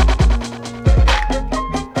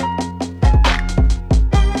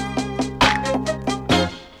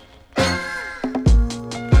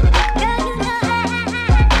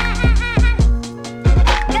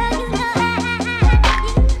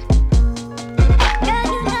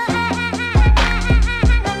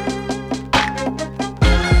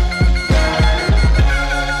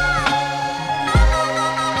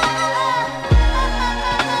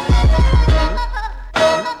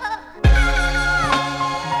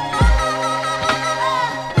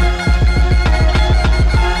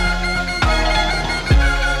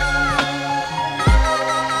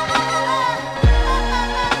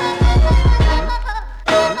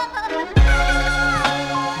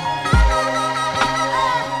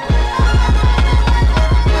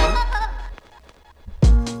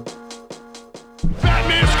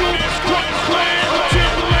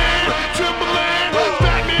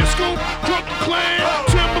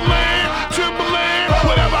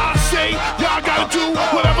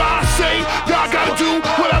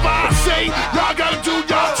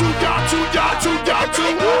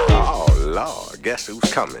 Guess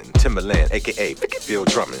who's coming? Timberland, aka Bill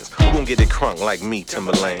Drummond. Who gon' get it crunk like me,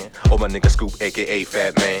 Timberland? Or my nigga Scoop, aka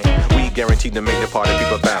Fat Man. We guaranteed to make the party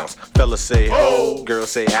people bounce. Fellas say ho, girls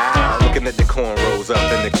say ow. Looking at the cornrows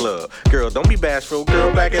up in the club. Girl, don't be bashful,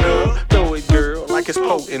 girl, back it up. Throw it, girl, like like it's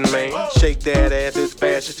potent, man. Shake that ass as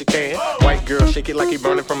fast as you can. White girl, shake it like he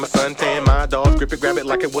burning from a suntan. My dog, grip it, grab it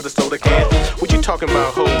like it was a soda can. What you talking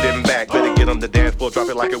about holding back? Better get on the dance floor, drop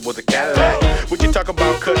it like it was a Cadillac. What you talking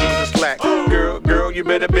about cutting the slack? Girl, you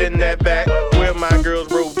better bend that back. Where my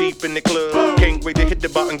girls roll deep in the club. Can't wait to hit the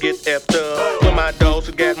bar and get effed up. Where my dogs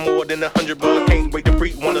who got more than 100 bucks. Can't wait to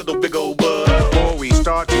freak one of those big old bugs. Before we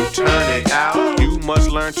start to turn it out, you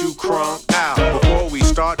must learn to crunk out. Before we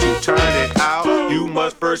start to turn it out, you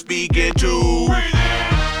must first begin to breathe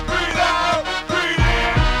in, breathe out, breathe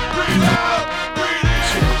in, breathe out, breathe in,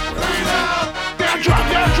 breathe out. Now drop,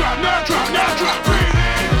 now drop, now drop, now drop. Breathe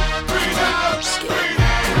in, breathe out, breathe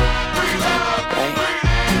in, breathe out, breathe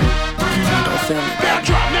in, breathe out. Don't feel me. Now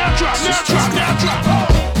drop, now drop, now drop, now drop.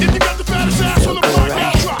 If you got the fattest ass on the block,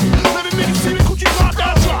 now drop. Let a nigga see the coochie pop,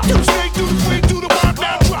 now drop. Do the snake, do the swing, do the walk,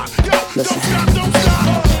 now drop. Yo, don't stop, don't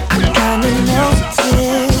stop. Kinda notice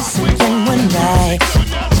something one night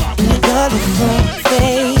in your colorful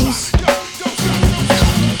face.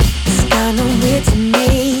 It's kinda weird to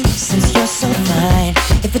me since you're so fine.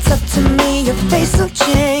 If it's up to me, your face will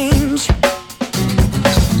change.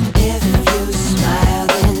 If you smile,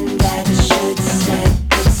 then that should set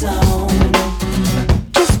the tone.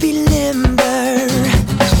 Just be limber,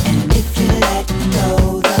 and if you let go,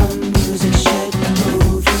 the music should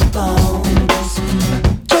move your bones.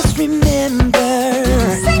 Just remember,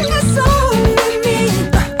 sing a song with me.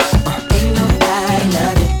 Ain't nobody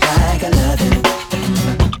love it like I love it.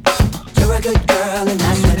 You're a good girl, and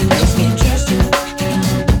that's what makes me trust you.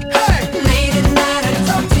 Hey, late at night I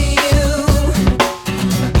talk to you.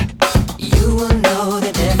 You will know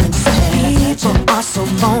the difference. People are so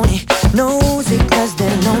phony, nosy 'cause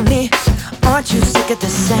they're lonely. Aren't you sick of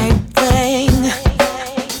the same thing?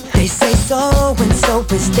 They say so and so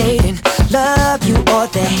is dating, love you or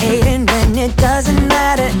they're hating, and it doesn't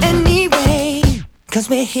matter anyway, 'cause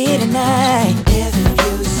we're here tonight. If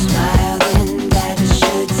you smile, then that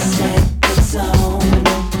should set the tone.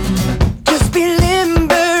 Just be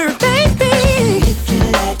limber, baby. If you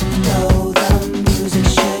let go, the music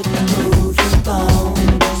should move your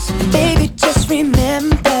bones. Baby, just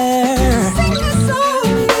remember, sing a song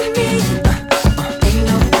with me. Ain't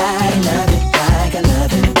nobody love it like I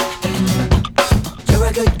love it. You're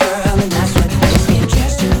a good girl, and that's what makes me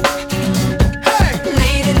trust you. Hey,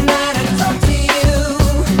 late at night I talk to you.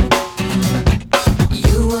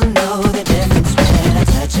 You will know the difference when I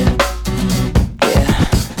touch it. Yeah,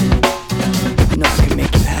 you know I can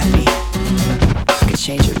make you happy. I can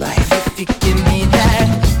change your life if you give me that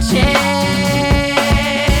chance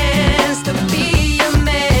to be your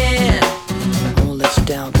man. I won't let you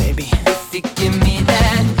down, baby. If you give me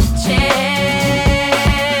that chance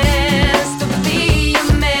to be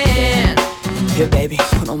your man. Here, baby,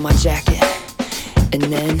 put on my jacket, and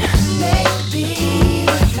then maybe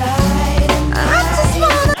fly. I just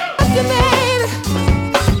wanna love you, baby.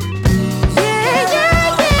 Yeah,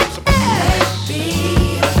 yeah, yeah. Maybe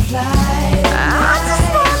fly. I just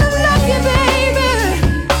wanna love you, baby.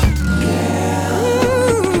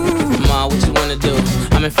 Ma, what you wanna do?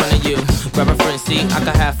 I'm in front of you. Grab a friend, see, I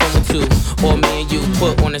can have fun with two. Or me and you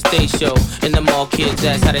put on a stage show. In the mall, kids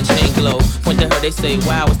ask how the chain glow. Point to her, they say,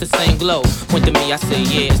 wow, it's the same glow. Point to me, I say,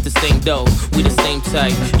 yeah, it's the same dough. We the same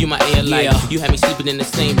type, you my air light. Yeah. You had me sleeping in the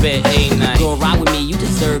same bed, ain't night. Go ride with me, you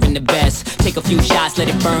deserving the best. Take a few shots, let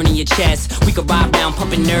it burn in your chest. We could ride round,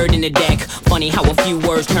 pumping nerd in the deck. Funny how a few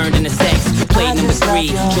words turned into sex. Play number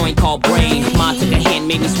 3, joint called Brain. Ma took a hand,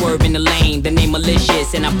 made me swerve in the lane. The name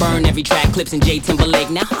malicious, and I burn every track. Clips in J Timberlake.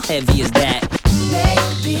 Now how heavy is that?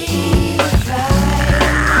 Maybe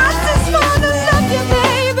I just wanna love you,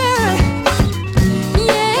 baby.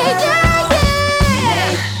 Yeah, yeah, yeah.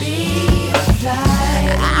 Maybe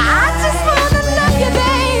fly. I just wanna love you,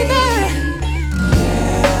 baby.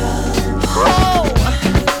 Oh,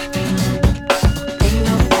 ain't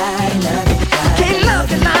nobody love you like, can't love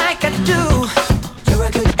you like I do. You're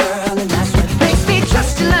a good girl, and that's what makes me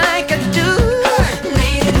trust you like I do.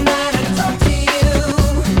 Late at night I talk to you.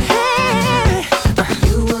 Hey,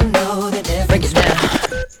 you will know the difference. Break it down.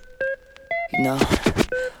 You know,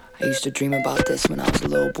 I used to dream about this when I was a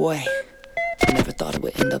little boy. I never thought it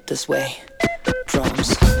would end up this way. Drums.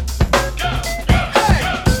 It's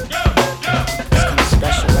kinda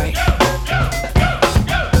special, right?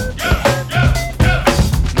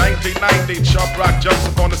 1990, Sharp Rock jumps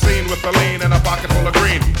upon the scene with a lean and a pocket full of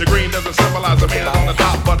green. The green doesn't symbolize a man on the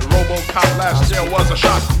top, but RoboCop last year was a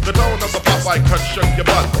shot. The tone of the Popeye cut shook your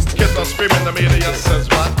butt. Kids are screaming, the media says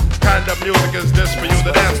what? Kind of music is this for you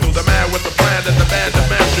to dance to? The man with the plan and the band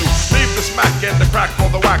demands you. Leave the smack and the crack for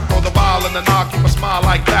the whack, throw the vial and the knock, keep a smile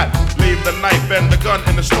like that. Leave the knife and the gun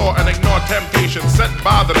in the store and ignore temptation sent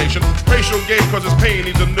by the nation. Racial game cause his pain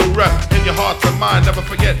needs a new rep. In your heart and mind, never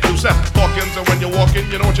forget Yusef Hawkins. And when you're walking,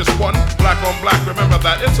 you know what you're squatting. Black on black, remember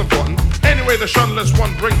that, it's important. Anyway, the shunless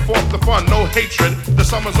one bring forth the fun. No hatred, the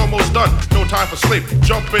summer's almost done. No time for sleep.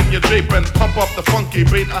 Jump in your Jeep and pump up the funky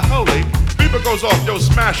beat. Holy beeper goes off, yo,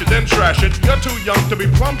 smash it, then trash it. You're too young to be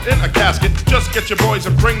plumped in a casket. Just get your boys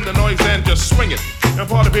and bring the noise and just swing it. And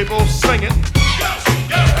party people, sing it.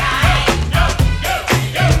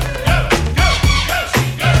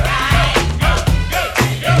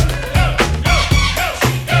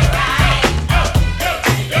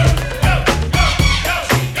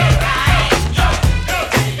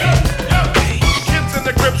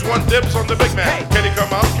 Dips on the big man. Hey. Can he come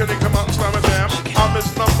out? Can he come out and slam a jam? I'm his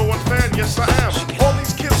number one fan, yes I am. All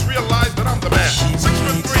these kids realize that I'm the man.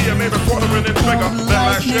 6'3" and maybe quarter an inch bigger.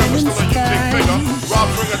 That last year was still a unique figure. Rob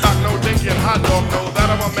Stringer, Doc, no dinky and hot dog. Know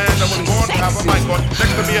that I'm a man that was born to have a mic on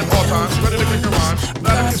next to me at all times, ready to kick a rhyme.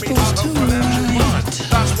 That'll keep me out of financial mind.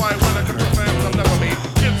 That's why when I come to fans, I'm never mean.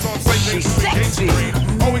 Kids on stage, they can't scream.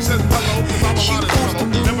 Always says hello, cause I'm a modest fellow.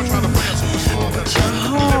 Never try to play a superstar that's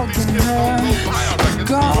if these kids don't go by our records.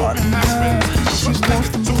 God and her, she wants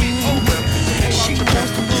to move. She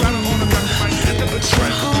wants to move.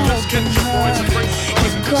 Just get your boys and bring the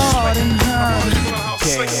God and her.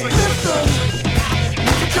 Listen,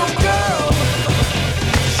 look at your girl.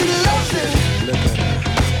 She loves it. Look at her.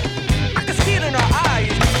 I can see it in her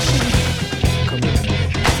eyes. Come here.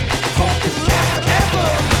 Hope is last forever.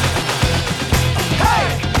 Hey.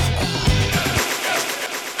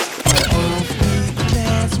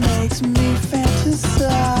 Dance makes me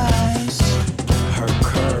fantasize. Her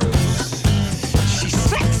curves, she's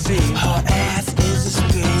sexy. Her ass is a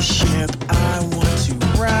spaceship I want to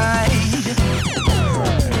ride.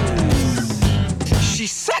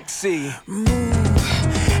 She's sexy. Move,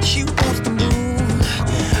 she wants to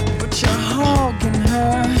move, but you're hogging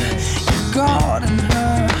her, you're guarding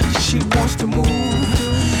her. She wants to move,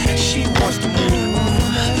 she wants to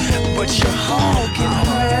move, but you're hogging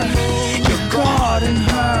her, you're guarding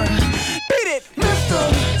her. Beat it, mister.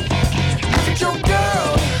 Look at your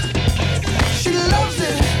girl. She loves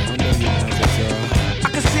it. I know you love it, girl. I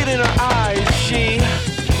can see it in her eyes. She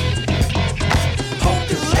hope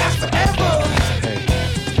this lasts forever. Hey.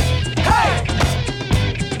 Hey.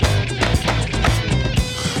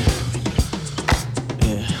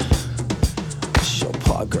 Yeah. It's your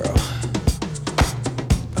part, girl.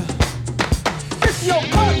 It's your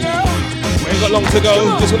part, girl. We ain't got long to go.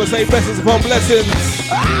 Just want to say blessings upon blessings.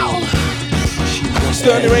 Ow.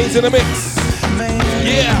 Sterling Reigns in the mix.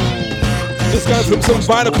 Yeah. Just going from some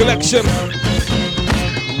vinyl collection.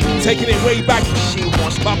 Taking it way back,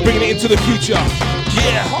 but bringing it into the future.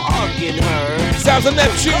 Yeah. Sounds of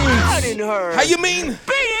Neptune. How you mean?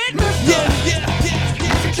 Yeah, yeah, yeah.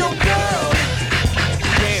 Your girl.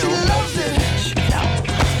 She loves it. I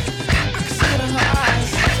can see it in her eyes.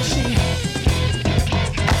 She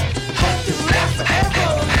hope this lasts forever.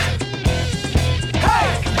 Hey.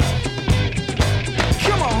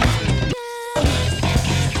 Come on.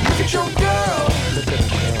 Look at your girl. Look at her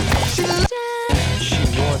girl. She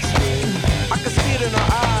wants it. I can see it in her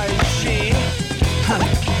eyes. She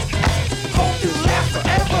hope this lasts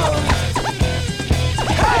forever.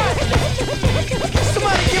 Hey.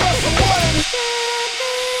 Somebody give us some water.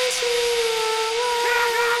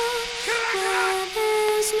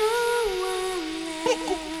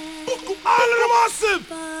 All of them awesome.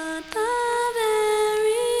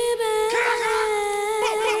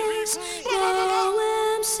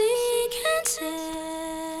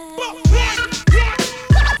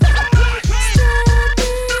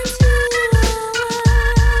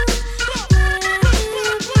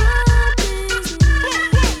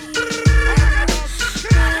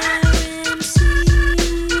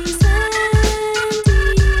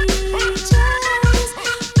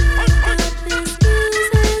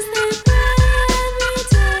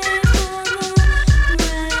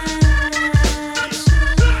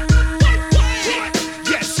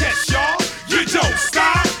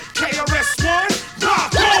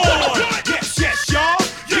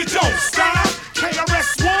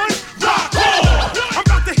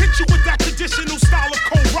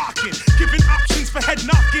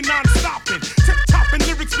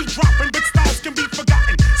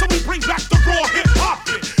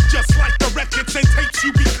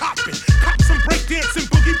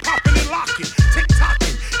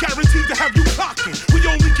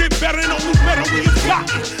 Better and only better, we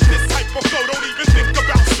cotton. This type of flow, don't even think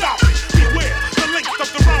about stopping. Beware, the length of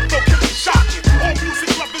the rhyme flow can be shocking. All music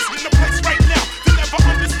lovers in the place right now that never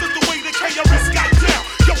understood the way the KRS got down.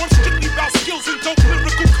 Yo, I'm strictly about skills and dope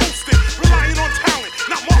lyrical coasting, relying on talent,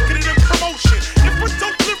 not marketing and promotion. If a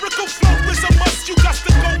dope lyrical flow is a must, you got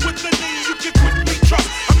to go with the name you can quickly trust.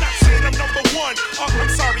 I'm not saying I'm number one. I'm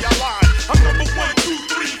sorry, I lied. I'm number 1, 2,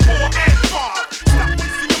 3, 4, and 5. Stop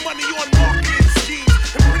wasting your money on marketing schemes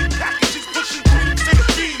and pretty packages pushing dreams to the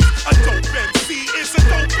beams. A dope MC is a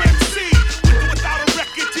dope MC. With or without a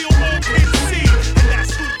record deal, all can see. And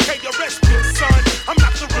that's who KRS be, son. I'm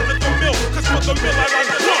not the run of the mill, cause for the mill I run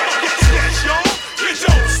the law. Yes, yes, y'all. You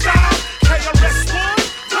don't stop. KRS One,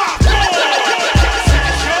 rock on. Yes,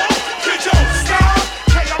 yes, y'all. You don't stop.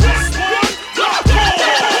 KRS One, rock on.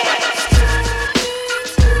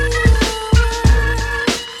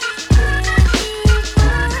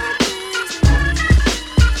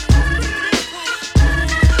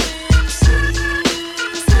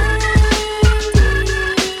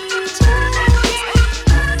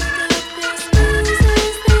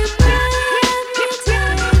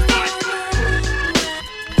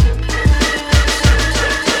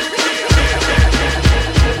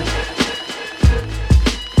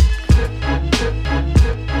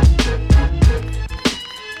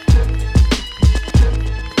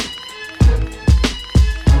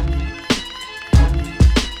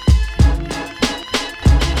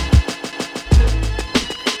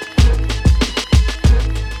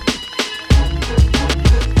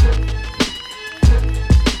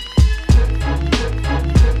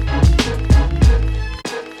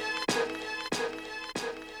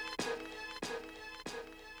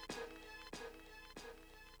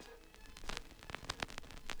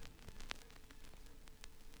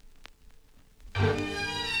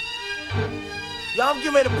 Yo, I'm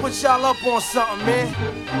getting ready to put y'all up on something, man.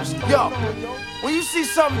 Yo, when you see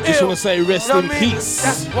something Just ill, want to say rest you know in what I mean? peace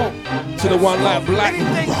That's woke. to the one like Black.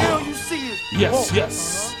 Anything ill you see is Yes, woke.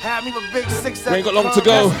 yes. Have me a big 6 We ain't got long to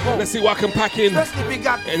go. Let's see what I can pack in Especially if it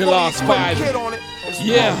got in the last 5. kid on it. It's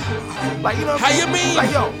Yeah. woke. Like, you know what How I you mean?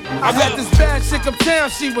 Like, yo, I had this bad chick uptown,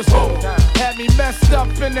 she was woke. Had me messed up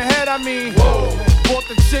in the head, I mean. Bought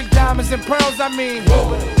the chick diamonds and pearls, I mean.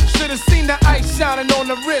 Should've seen the ice shining on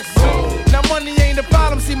the wrist. Now money ain't the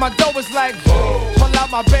problem, see my dough is like. Pull out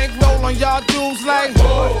my bankroll on y'all dudes like.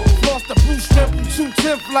 Lost the blue strip from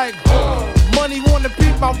 2/10 like. Money wanna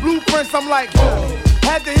beat my blueprints, I'm like.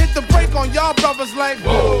 Had to hit the brake on y'all brothers like.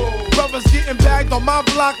 Brothers getting bagged on my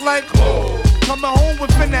block like. Coming home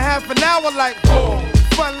within a half an hour like.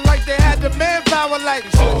 Fun like they had the manpower like.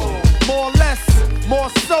 More or less, more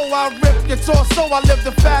so I rip your torso, I live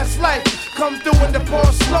the fast life. Come through in the pour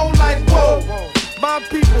slow like whoa. My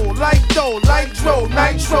people like dough, like dro,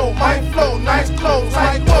 nitro, my flow, nice clothes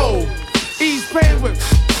like whoa. Ease pain with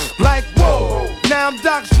like whoa. Now I'm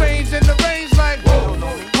Doc Strange in the range like whoa.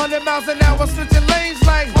 100 miles an hour switching lanes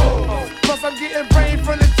like whoa. Plus I'm getting brain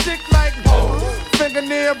from the chick like whoa.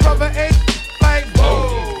 Fingernail brother ain't like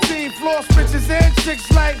whoa. Team floor switches and chicks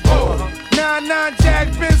like whoa. 9-9 Jag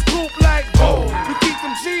Benz coupe like whoa. You keep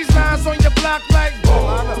them cheese lines on your block like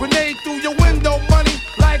whoa. Grenade through your window money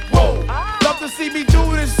like whoa. Love to see me do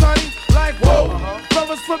this, sonny, like whoa.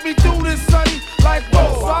 Brothers put me through this, sonny, like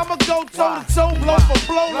whoa. So I'ma go toe to toe, blow for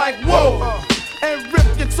blow like whoa. And rip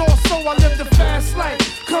your torso, I live the fast life.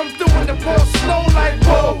 Come through in the pour slow like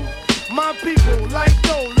whoa. My people like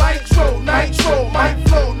dough, like dro, nitro, my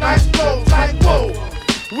flow, nice clothes like whoa.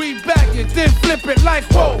 We back it, then flip it like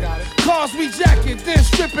whoa. Cars we jack it, then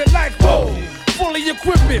strip it like whoa. Fully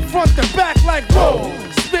equip it, front to back like whoa.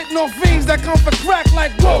 Spitting on fiends that come for crack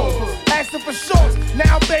like whoa. Asking for shorts,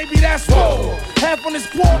 now baby that's whoa. Half on this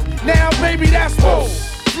quart, now baby that's whoa.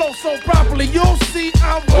 Flow so properly, you'll see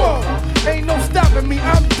I'm whoa. Ain't no stopping me,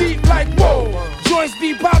 I'm deep like whoa. Joints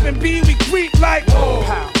be popping, B, we creep like whoa.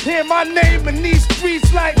 Hear my name in these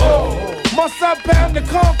streets like whoa. Must I pound the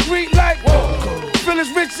concrete like whoa. Feel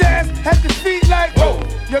his rich ass at the feet like whoa.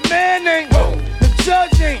 Your man ain't whoa. The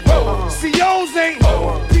judge ain't whoa. COs ain't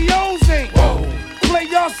whoa. POs ain't whoa. Play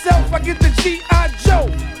yourself, I get the G.I. Joe.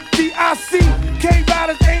 D.I.C.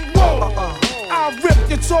 K-Riders ain't whoa. I'll rip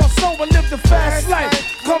your torso and live the fast life.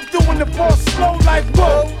 Come through in the pour slow like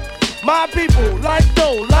whoa. My people like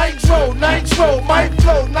dough, like dro, nitro, my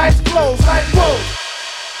flow, nice clothes like whoa.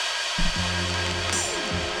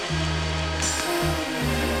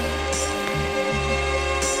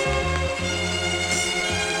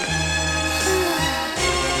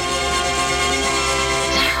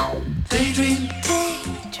 Daydream,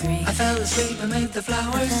 I fell asleep beneath the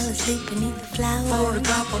flowers. I fell asleep beneath the flowers. For a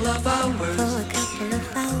couple of hours. For a couple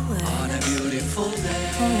of hours. On a beautiful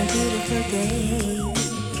day. On a beautiful day.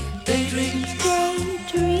 Daydream.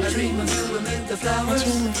 Daydream. I dream of you amid the flowers. I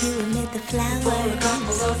dream of you amid the flowers. For a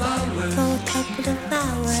couple of hours. For a couple of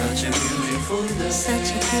hours. Such a beautiful day. Such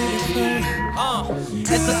a beautiful.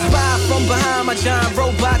 It's a spy from behind my giant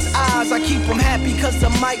robot's eyes. I keep him happy cause I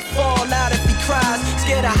might fall out if he cries.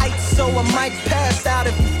 Scared of heights so I might pass out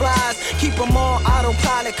if he flies. Keep him on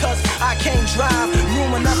autopilot cause I can't drive.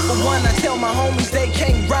 Room enough for one, I tell my homies they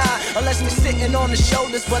can't ride. Unless we're sitting on the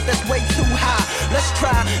shoulders, but that's way too high. Let's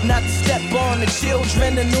try not to step on the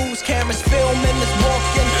children. The news cameras filming this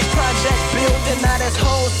walking project building. Now there's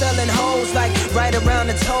hoes selling hoes like right around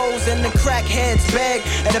the toes. And the crackheads beg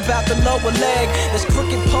at about the lower leg. There's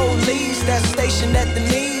crooked police that's stationed at the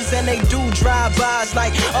knees. And they do drive-bys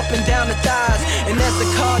like up and down the thighs. And there's a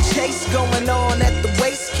car chase going on at the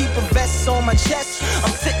waist. Keep a vest on my chest.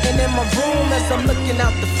 I'm sitting in my room as I'm looking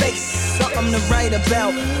out the face. Something to write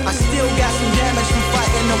about. I still got some damage from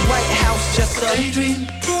fighting the White House. Just a daydream.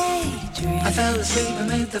 I fell asleep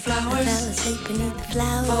beneath the flowers. I fell asleep beneath the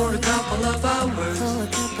flowers. For a couple of hours. For a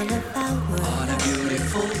couple of hours. On a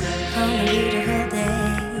beautiful day. On a beautiful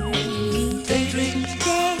day. Daydream.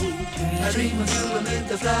 I dream of you amid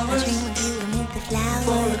the flowers. I dream of you amid the flowers.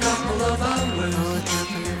 For a couple of hours. For a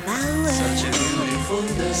couple of hours. Such a beautiful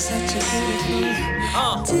day. Such a beautiful day.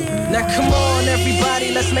 Now come on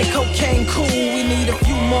everybody, let's make cocaine cool. We need a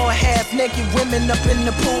few more half-naked women up in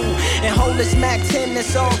the pool. And hold this Mac 10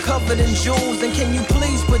 that's all covered in jewels. And can you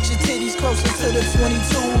please put your titties closer to the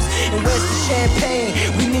 22s? And where's the champagne?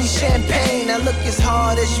 We need champagne. Now look as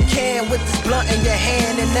hard as you can with this blunt in your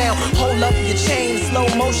hand. And now hold up your chain, slow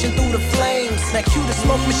motion through the flames. Now cue the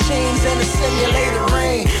smoke machines and the simulated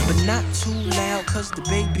rain. But not too loud cause the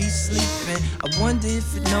baby's sleeping. I wonder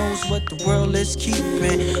if it knows what the world is keeping.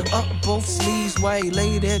 Up both sleeves while he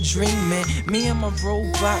lay there dreaming. Me and my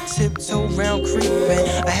robot tiptoe round creeping.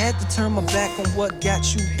 I had to turn my back on what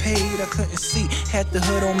got you paid. I couldn't see, had the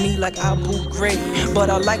hood on me like Abu Ghraib. But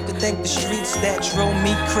I like to thank the streets that drove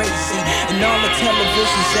me crazy. And all the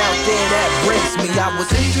televisions out there that breaks me. I was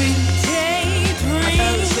daydream. I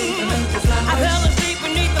fell asleep beneath the flowers. I fell asleep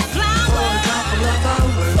beneath the flowers. For a couple of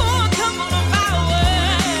hours. For a couple of hours.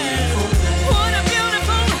 What a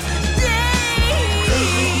beautiful day.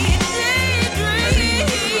 Daydream.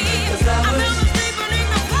 I fell asleep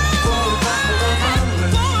beneath the flowers. For a couple of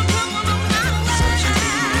hours. For a couple of hours. Such a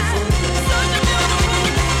beautiful day. Such a beautiful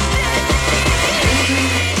day.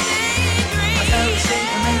 I fell asleep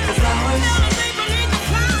beneath the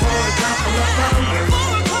flowers. For a couple of hours.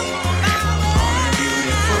 On a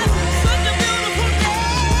beautiful day.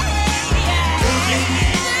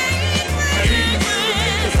 I dream of you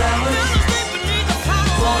beneath the flowers.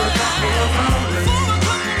 For a couple of hours.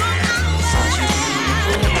 Such a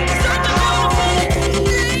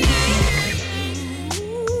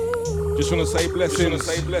Just want to say blessings.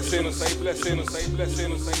 Say blessings. Say blessings. Say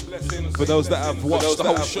blessings. Say blessings. For those that have watched the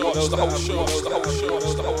whole show,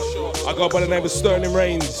 I go by the name of Sterling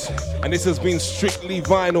Reigns, and this has been Strictly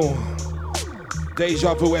Vinyl.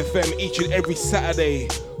 Deja Vu FM each and every Saturday,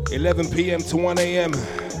 11 p.m. to 1 a.m.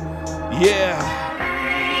 Yeah.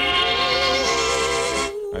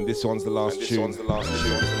 And this one's the last tune.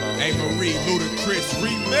 Hey Marie, Ludacris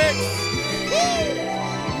remix.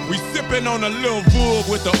 We sippin' on a little Vogue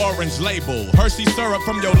with the orange label. Hershey syrup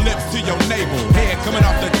from your lips to your navel. Head coming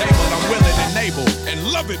off the table, I'm willing and able.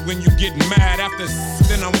 And love it when you get mad after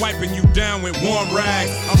then I'm wiping you down with warm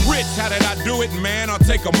rags. I'm rich, how did I do it, man? I'll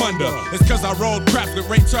take 'em under. It's cause I rolled craps with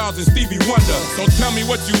Ray Charles and Stevie Wonder. So tell me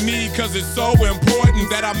what you need, cause it's so important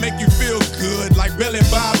that I make you feel good like Billy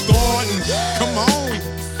Bob Thornton. Come on.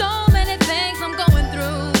 So many things I'm going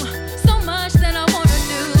through, so much that I wanna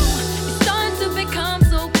do. It's starting to become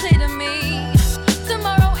so clear to me.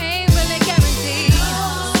 Tomorrow ain't really guaranteed.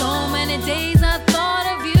 So many days I thought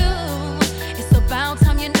of you. It's about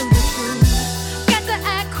time you knew the truth. Got to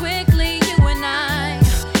act quickly, you and I,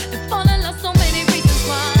 and fall in love so many reasons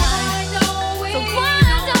why. Why don't we? So why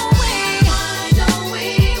don't we? Why don't we?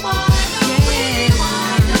 Why don't we? Why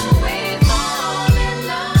don't we fall in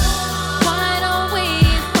love? Why don't we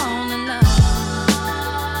fall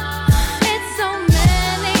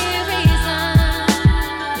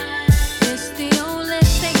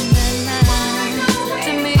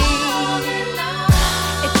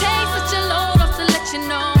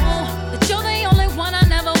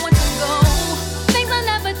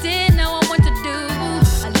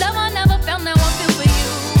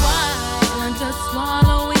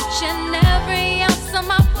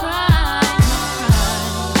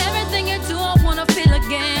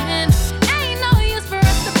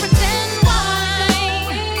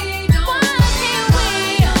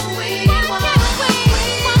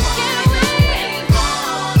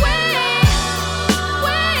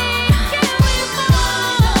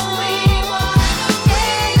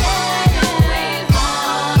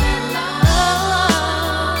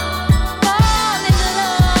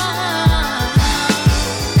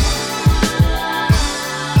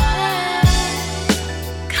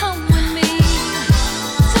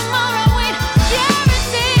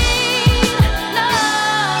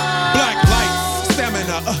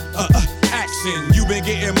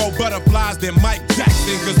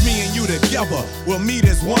together. We'll meet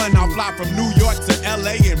as one. I'll fly from New York to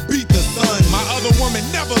LA and beat the sun. My other woman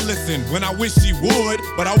never listened when I wish she would,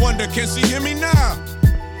 but I wonder, can she hear me now?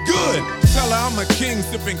 Good. Tell her I'm a king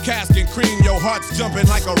sipping cask and cream. Your heart's jumping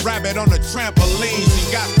like a rabbit on a trampoline.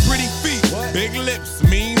 She got pretty feet, big lips,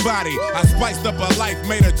 mean body. I spiced up her life,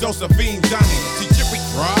 made her Josephine Johnny. She chippy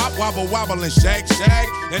drop, wobble wobble and shake shake.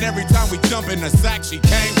 And every time we jump in the sack, she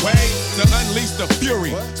can't wait to unleash the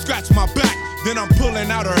fury. Scratch my back, then I'm pulling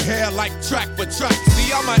out her hair like track for track.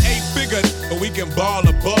 See, I'm an 8-figure, but we can ball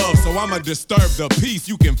above. So I'ma disturb the peace,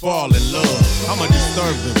 you can fall in love. I'ma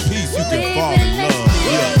disturb the peace, you can fall in love.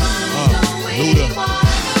 Yeah,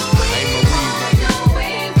 Luda.